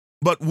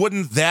 but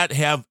wouldn't that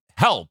have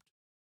helped?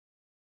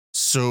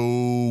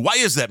 So why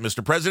is that,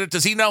 Mr. President?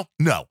 Does he know?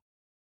 No.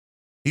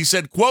 He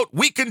said, quote,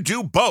 "We can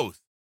do both.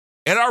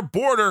 At our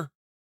border,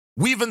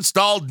 we've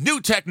installed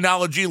new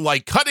technology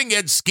like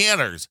cutting-edge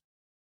scanners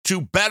to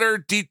better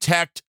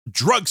detect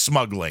drug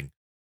smuggling."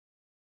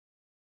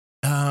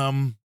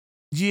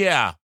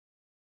 Yeah.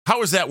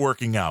 How is that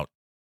working out?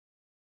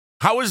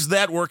 How is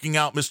that working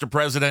out, Mr.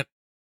 President?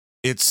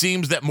 It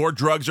seems that more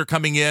drugs are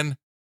coming in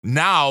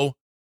now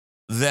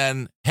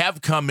than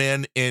have come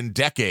in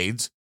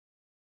decades.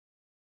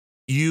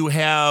 You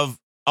have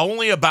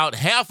only about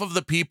half of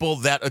the people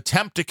that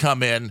attempt to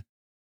come in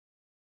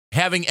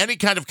having any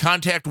kind of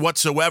contact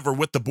whatsoever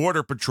with the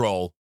Border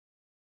Patrol.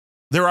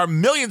 There are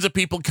millions of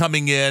people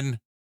coming in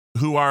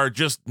who are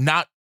just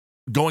not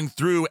going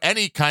through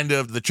any kind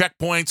of the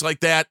checkpoints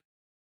like that.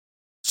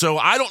 So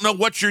I don't know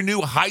what your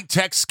new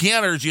high-tech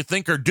scanners you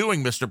think are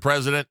doing, Mr.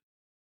 President,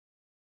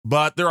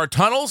 but there are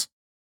tunnels.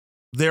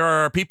 There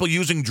are people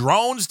using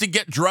drones to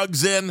get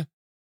drugs in.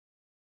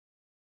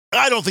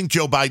 I don't think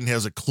Joe Biden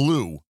has a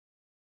clue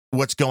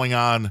what's going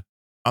on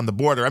the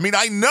border. I mean,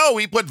 I know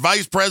he put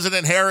Vice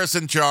President Harris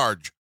in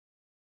charge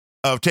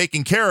of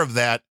taking care of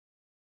that,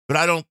 but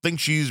I don't think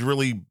she's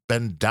really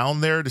been down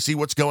there to see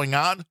what's going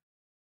on.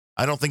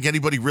 I don't think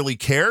anybody really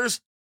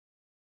cares.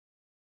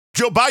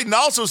 Joe Biden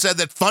also said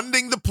that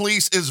funding the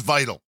police is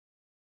vital,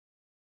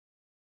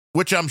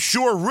 which I'm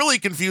sure really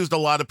confused a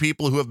lot of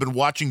people who have been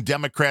watching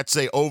Democrats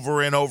say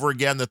over and over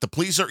again that the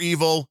police are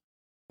evil.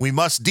 We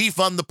must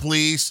defund the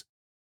police.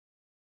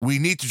 We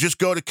need to just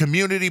go to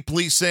community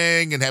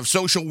policing and have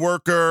social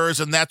workers,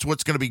 and that's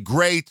what's going to be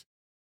great.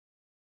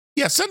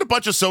 Yeah, send a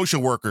bunch of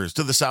social workers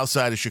to the south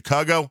side of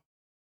Chicago.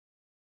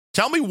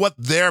 Tell me what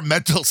their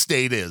mental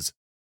state is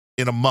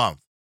in a month,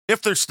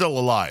 if they're still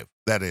alive,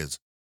 that is.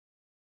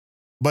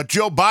 But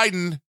Joe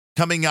Biden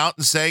coming out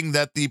and saying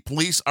that the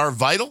police are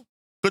vital,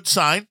 good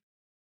sign.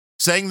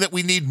 Saying that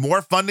we need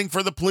more funding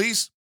for the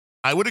police,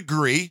 I would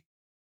agree.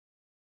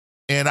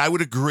 And I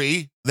would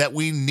agree that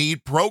we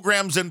need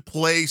programs in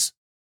place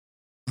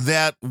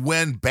that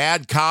when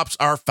bad cops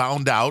are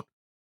found out,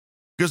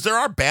 because there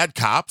are bad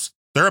cops,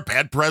 there are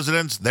bad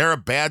presidents, there are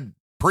bad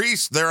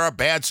priests, there are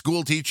bad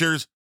school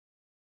teachers,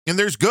 and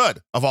there's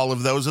good of all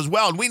of those as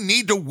well. And we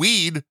need to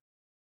weed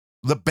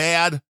the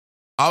bad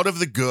out of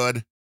the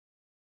good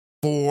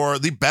for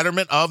the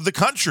betterment of the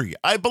country.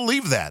 I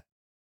believe that.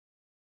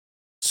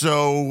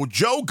 So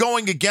Joe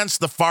going against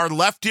the far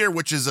left here,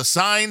 which is a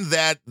sign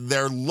that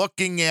they're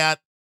looking at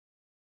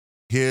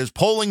his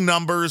polling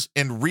numbers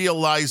and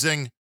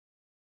realizing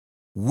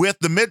with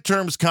the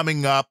midterms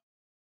coming up,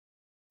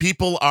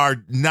 people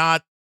are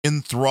not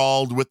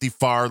enthralled with the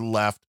far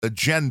left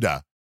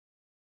agenda.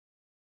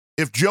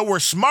 If Joe were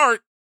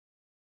smart,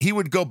 he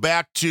would go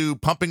back to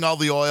pumping all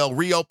the oil,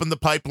 reopen the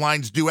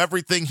pipelines, do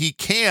everything he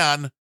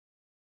can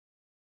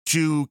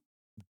to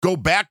go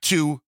back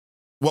to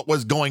what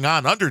was going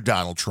on under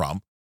Donald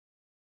Trump,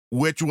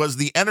 which was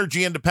the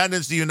energy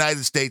independence the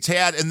United States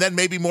had, and then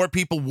maybe more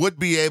people would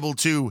be able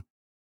to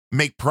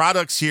make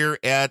products here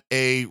at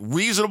a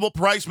reasonable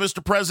price,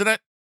 Mr.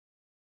 President.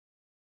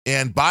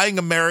 And buying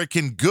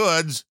American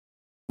goods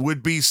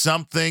would be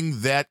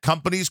something that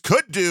companies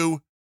could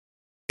do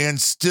and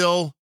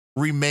still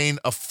remain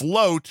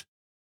afloat.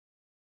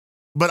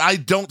 But I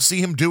don't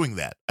see him doing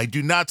that. I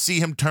do not see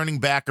him turning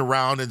back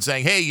around and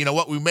saying, hey, you know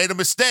what? We made a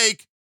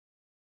mistake.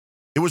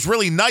 It was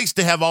really nice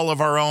to have all of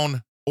our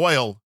own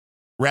oil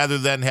rather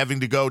than having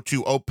to go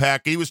to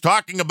OPEC. He was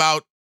talking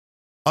about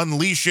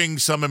unleashing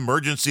some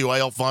emergency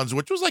oil funds,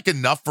 which was like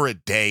enough for a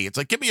day. It's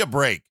like, give me a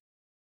break.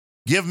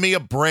 Give me a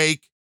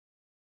break.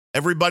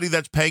 Everybody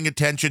that's paying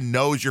attention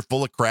knows you're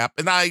full of crap.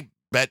 And I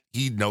bet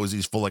he knows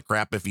he's full of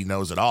crap if he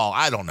knows it all.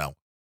 I don't know.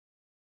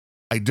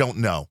 I don't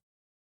know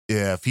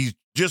if he's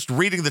just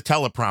reading the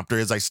teleprompter.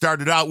 As I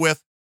started out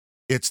with,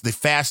 it's the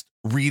fast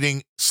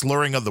reading,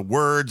 slurring of the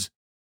words.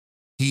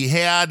 He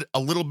had a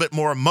little bit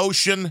more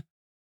emotion,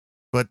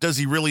 but does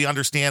he really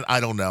understand? I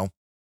don't know.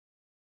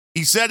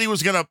 He said he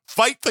was going to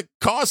fight the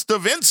cost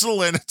of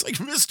insulin. It's like,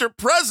 Mr.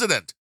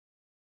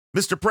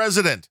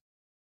 President,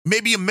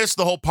 maybe you missed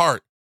the whole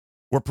part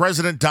where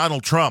President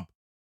Donald Trump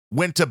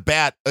went to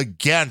bat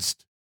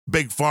against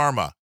Big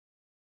Pharma,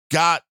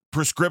 got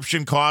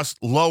prescription costs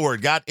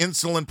lowered, got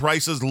insulin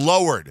prices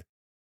lowered.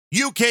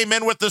 You came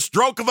in with the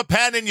stroke of a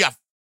pen and you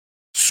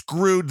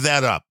screwed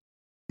that up,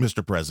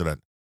 Mr.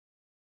 President.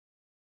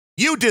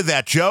 You did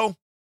that, Joe.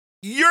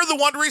 You're the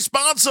one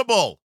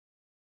responsible.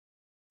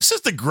 This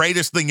is the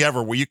greatest thing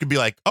ever where you can be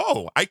like,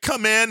 oh, I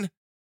come in,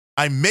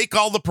 I make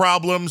all the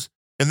problems,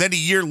 and then a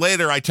year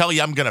later I tell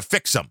you I'm going to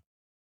fix them.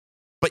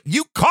 But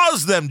you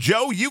caused them,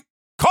 Joe. You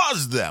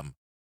caused them.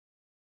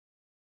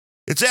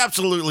 It's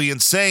absolutely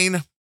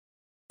insane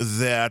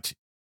that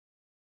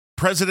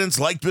presidents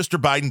like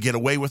Mr. Biden get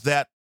away with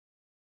that.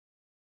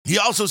 He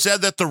also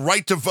said that the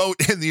right to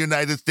vote in the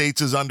United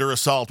States is under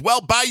assault. Well,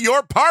 by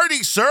your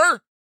party, sir.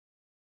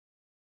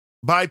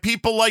 By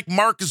people like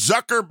Mark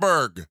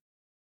Zuckerberg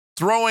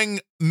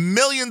throwing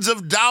millions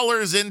of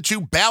dollars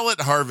into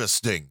ballot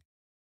harvesting.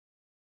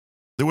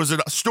 There was a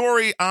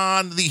story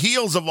on the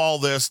heels of all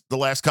this the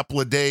last couple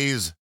of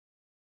days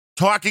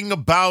talking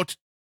about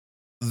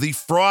the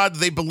fraud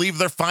they believe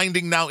they're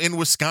finding now in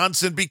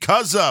Wisconsin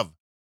because of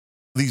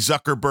the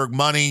Zuckerberg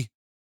money.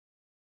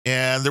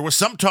 And there was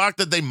some talk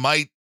that they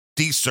might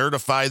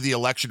decertify the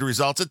election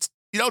results. It's,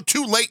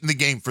 too late in the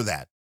game for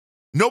that.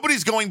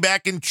 Nobody's going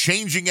back and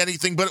changing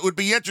anything, but it would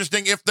be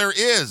interesting if there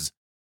is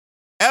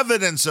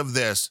evidence of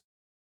this,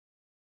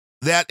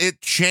 that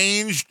it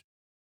changed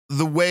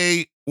the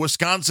way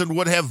Wisconsin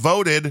would have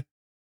voted.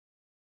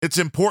 It's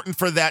important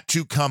for that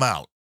to come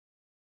out.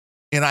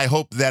 And I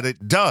hope that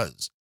it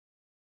does.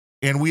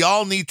 And we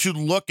all need to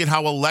look at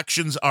how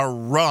elections are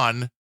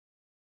run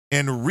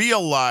and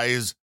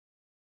realize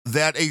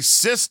that a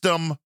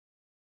system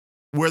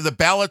where the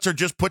ballots are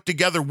just put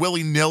together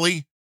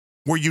willy-nilly,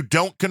 where you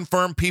don't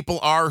confirm people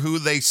are who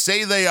they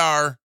say they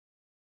are,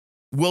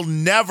 will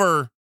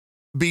never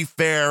be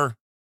fair,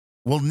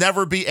 will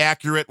never be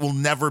accurate, will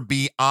never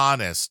be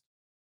honest.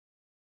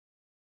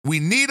 We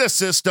need a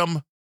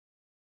system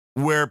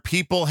where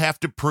people have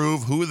to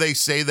prove who they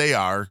say they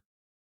are.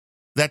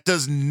 That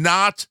does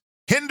not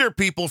hinder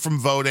people from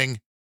voting.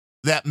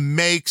 That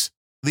makes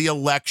the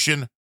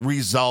election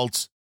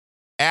results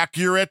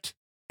accurate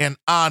and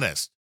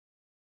honest.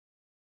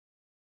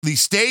 The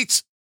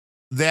states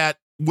that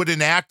would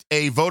enact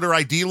a voter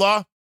ID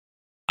law,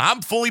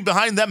 I'm fully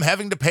behind them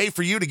having to pay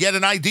for you to get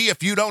an ID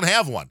if you don't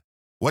have one.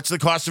 What's the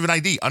cost of an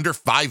ID? Under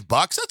 $5?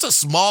 That's a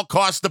small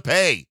cost to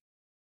pay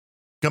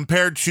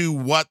compared to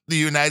what the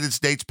United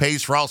States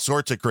pays for all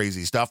sorts of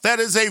crazy stuff. That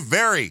is a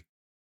very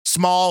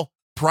small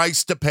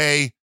price to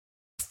pay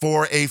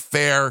for a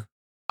fair,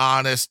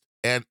 honest,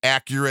 and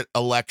accurate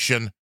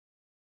election.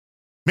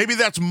 Maybe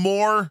that's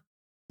more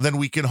than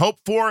we can hope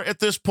for at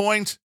this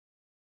point.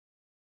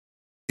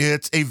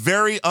 It's a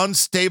very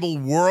unstable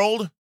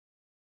world,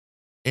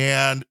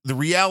 and the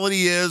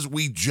reality is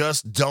we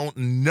just don't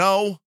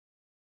know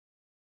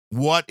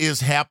what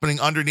is happening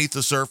underneath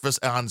the surface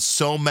on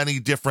so many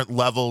different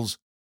levels,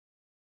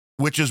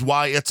 which is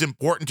why it's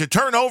important to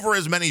turn over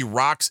as many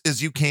rocks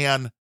as you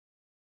can.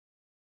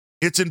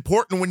 It's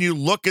important when you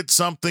look at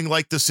something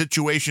like the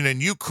situation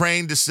in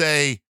Ukraine to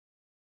say,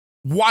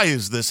 why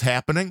is this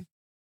happening?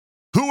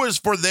 Who is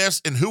for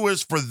this and who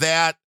is for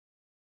that?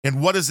 And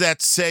what does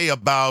that say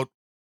about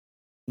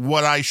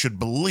what I should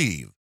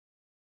believe?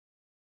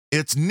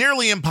 It's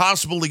nearly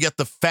impossible to get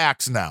the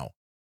facts now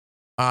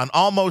on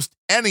almost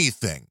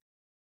anything.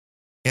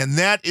 And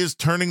that is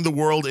turning the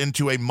world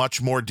into a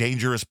much more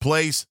dangerous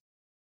place,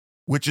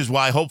 which is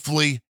why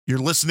hopefully you're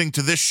listening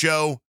to this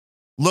show,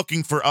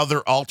 looking for other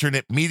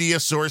alternate media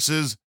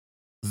sources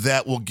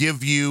that will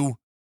give you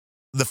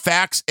the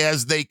facts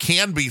as they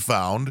can be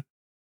found.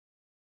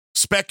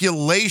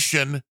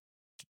 Speculation,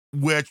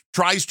 which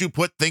tries to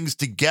put things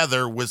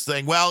together with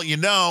saying, well,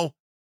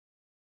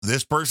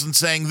 this person's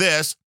saying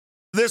this,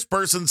 this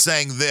person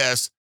saying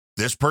this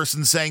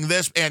person saying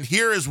this, and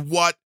here is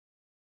what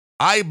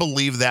I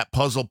believe that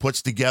puzzle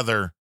puts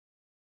together,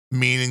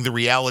 meaning the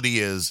reality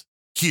is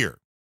here.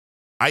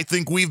 I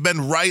think we've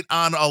been right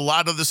on a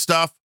lot of the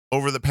stuff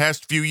over the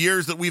past few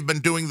years that we've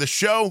been doing the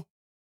show,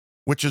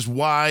 which is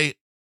why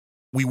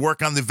we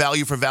work on the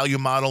value for value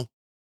model.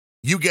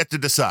 You get to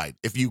decide.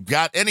 If you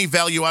got any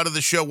value out of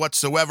the show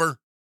whatsoever,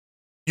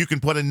 you can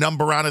put a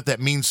number on it that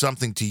means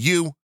something to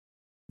you.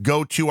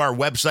 Go to our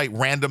website,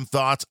 Random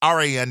Thoughts,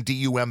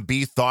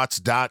 RANDUMB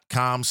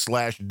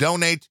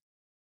thoughts.com/donate.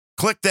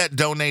 Click that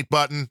donate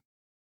button.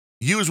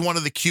 Use one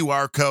of the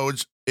QR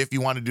codes if you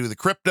want to do the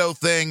crypto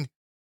thing.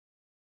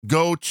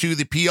 Go to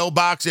the P.O.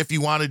 box if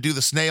you want to do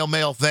the snail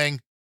mail thing.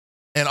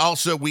 And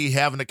also, we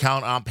have an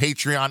account on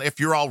Patreon. If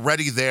you're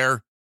already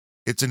there,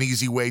 it's an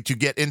easy way to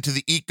get into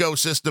the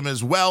ecosystem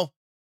as well.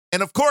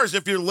 And of course,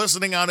 if you're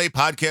listening on a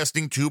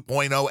Podcasting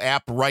 2.0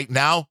 app right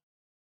now,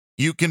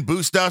 you can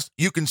boost us.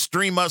 You can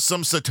stream us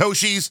some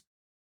Satoshis.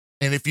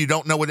 And if you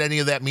don't know what any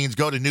of that means,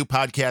 go to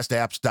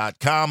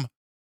newpodcastapps.com,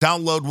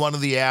 download one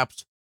of the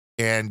apps,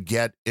 and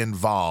get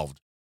involved.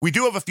 We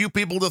do have a few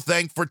people to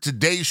thank for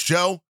today's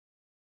show,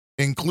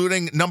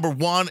 including number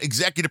one,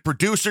 executive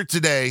producer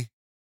today,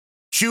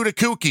 Chuda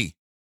Kookie,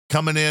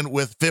 coming in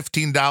with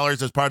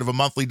 $15 as part of a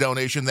monthly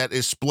donation that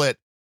is split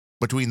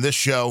between this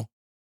show,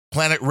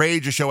 Planet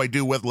Rage, a show I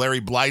do with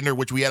Larry Blydner,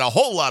 which we had a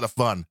whole lot of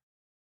fun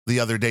the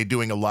other day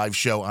doing a live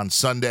show on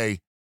Sunday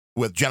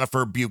with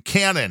Jennifer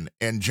Buchanan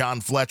and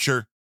John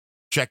Fletcher.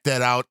 Check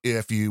that out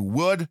if you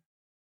would.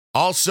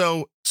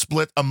 Also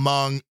split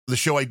among the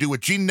show I do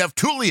with Gene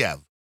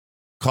Nevtuliev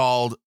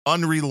called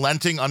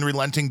Unrelenting,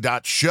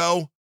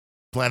 unrelenting.show.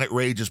 Planet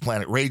Rage is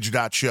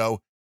planetrage.show.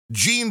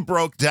 Gene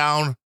broke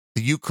down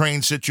the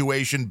Ukraine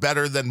situation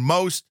better than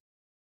most.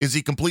 Is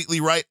he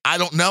completely right? I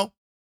don't know,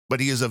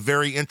 but he is a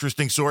very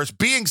interesting source.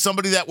 Being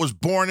somebody that was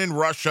born in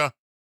Russia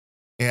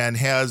and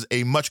has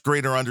a much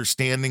greater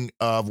understanding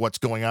of what's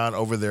going on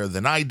over there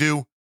than I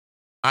do,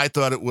 I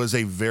thought it was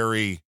a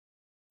very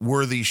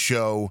worthy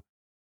show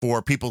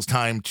for people's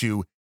time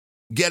to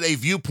get a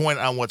viewpoint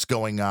on what's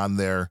going on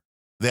there.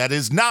 That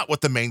is not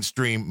what the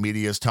mainstream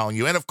media is telling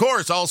you. And of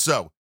course,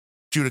 also,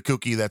 Chuda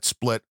Kookie, that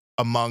split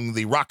among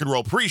the rock and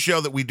roll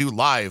pre-show that we do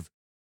live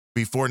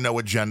before No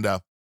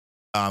Agenda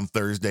on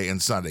Thursday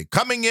and Sunday.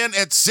 Coming in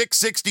at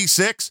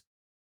 666,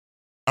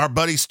 our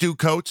buddy Stu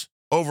Coates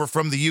over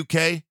from the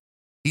UK.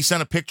 He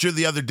sent a picture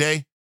the other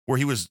day where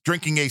he was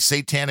drinking a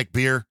satanic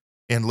beer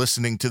and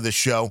listening to the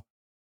show.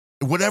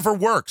 Whatever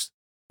works.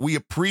 We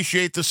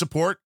appreciate the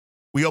support.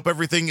 We hope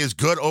everything is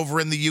good over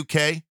in the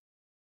UK.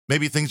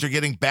 Maybe things are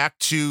getting back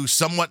to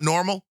somewhat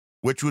normal,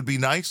 which would be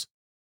nice.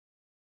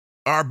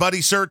 Our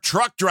buddy Sir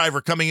Truck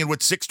Driver coming in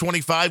with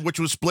 625, which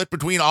was split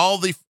between all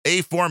the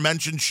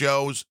aforementioned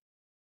shows.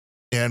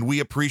 And we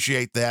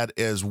appreciate that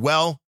as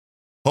well.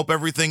 Hope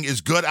everything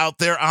is good out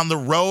there on the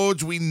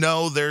roads. We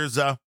know there's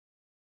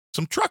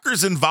some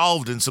truckers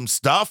involved in some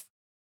stuff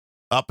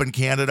up in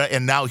Canada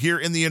and now here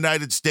in the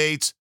United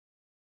States.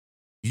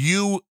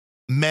 You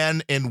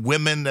men and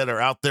women that are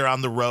out there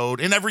on the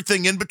road and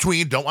everything in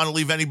between, don't want to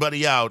leave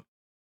anybody out,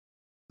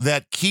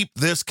 that keep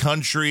this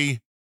country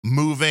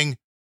moving,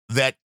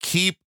 that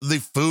keep the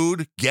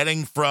food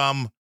getting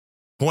from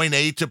point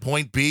A to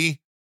point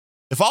B.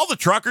 If all the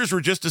truckers were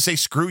just to say,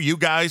 screw you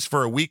guys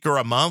for a week or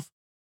a month,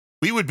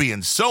 we would be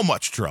in so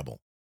much trouble,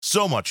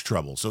 so much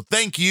trouble. So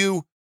thank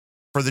you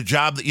for the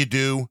job that you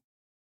do.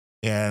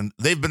 And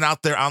they've been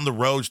out there on the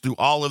roads through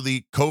all of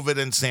the COVID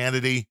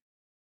insanity,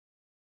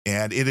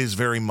 and it is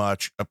very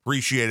much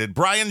appreciated.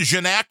 Brian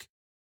Janak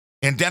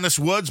and Dennis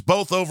Woods,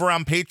 both over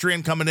on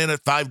Patreon, coming in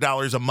at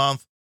 $5 a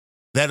month.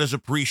 That is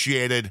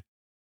appreciated.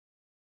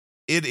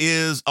 It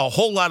is a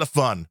whole lot of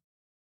fun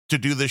to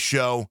do this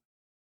show.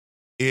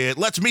 It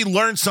lets me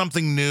learn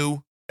something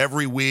new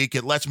every week.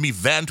 It lets me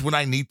vent when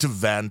I need to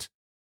vent.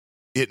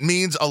 It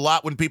means a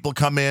lot when people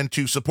come in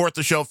to support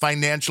the show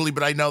financially,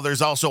 but I know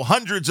there's also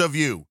hundreds of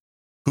you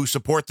who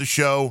support the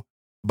show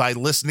by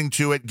listening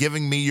to it,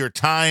 giving me your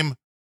time,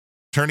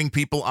 turning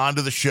people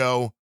onto the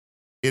show.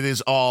 It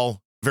is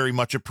all very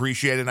much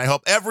appreciated. And I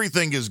hope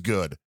everything is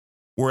good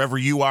wherever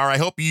you are. I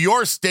hope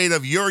your state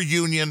of your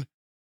union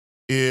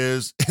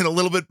is in a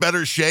little bit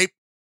better shape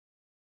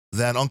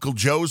than Uncle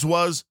Joe's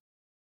was.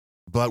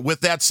 But with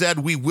that said,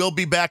 we will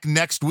be back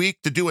next week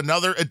to do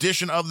another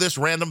edition of this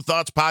Random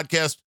Thoughts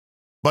podcast.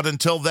 But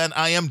until then,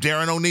 I am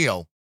Darren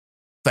O'Neill.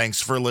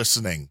 Thanks for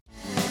listening.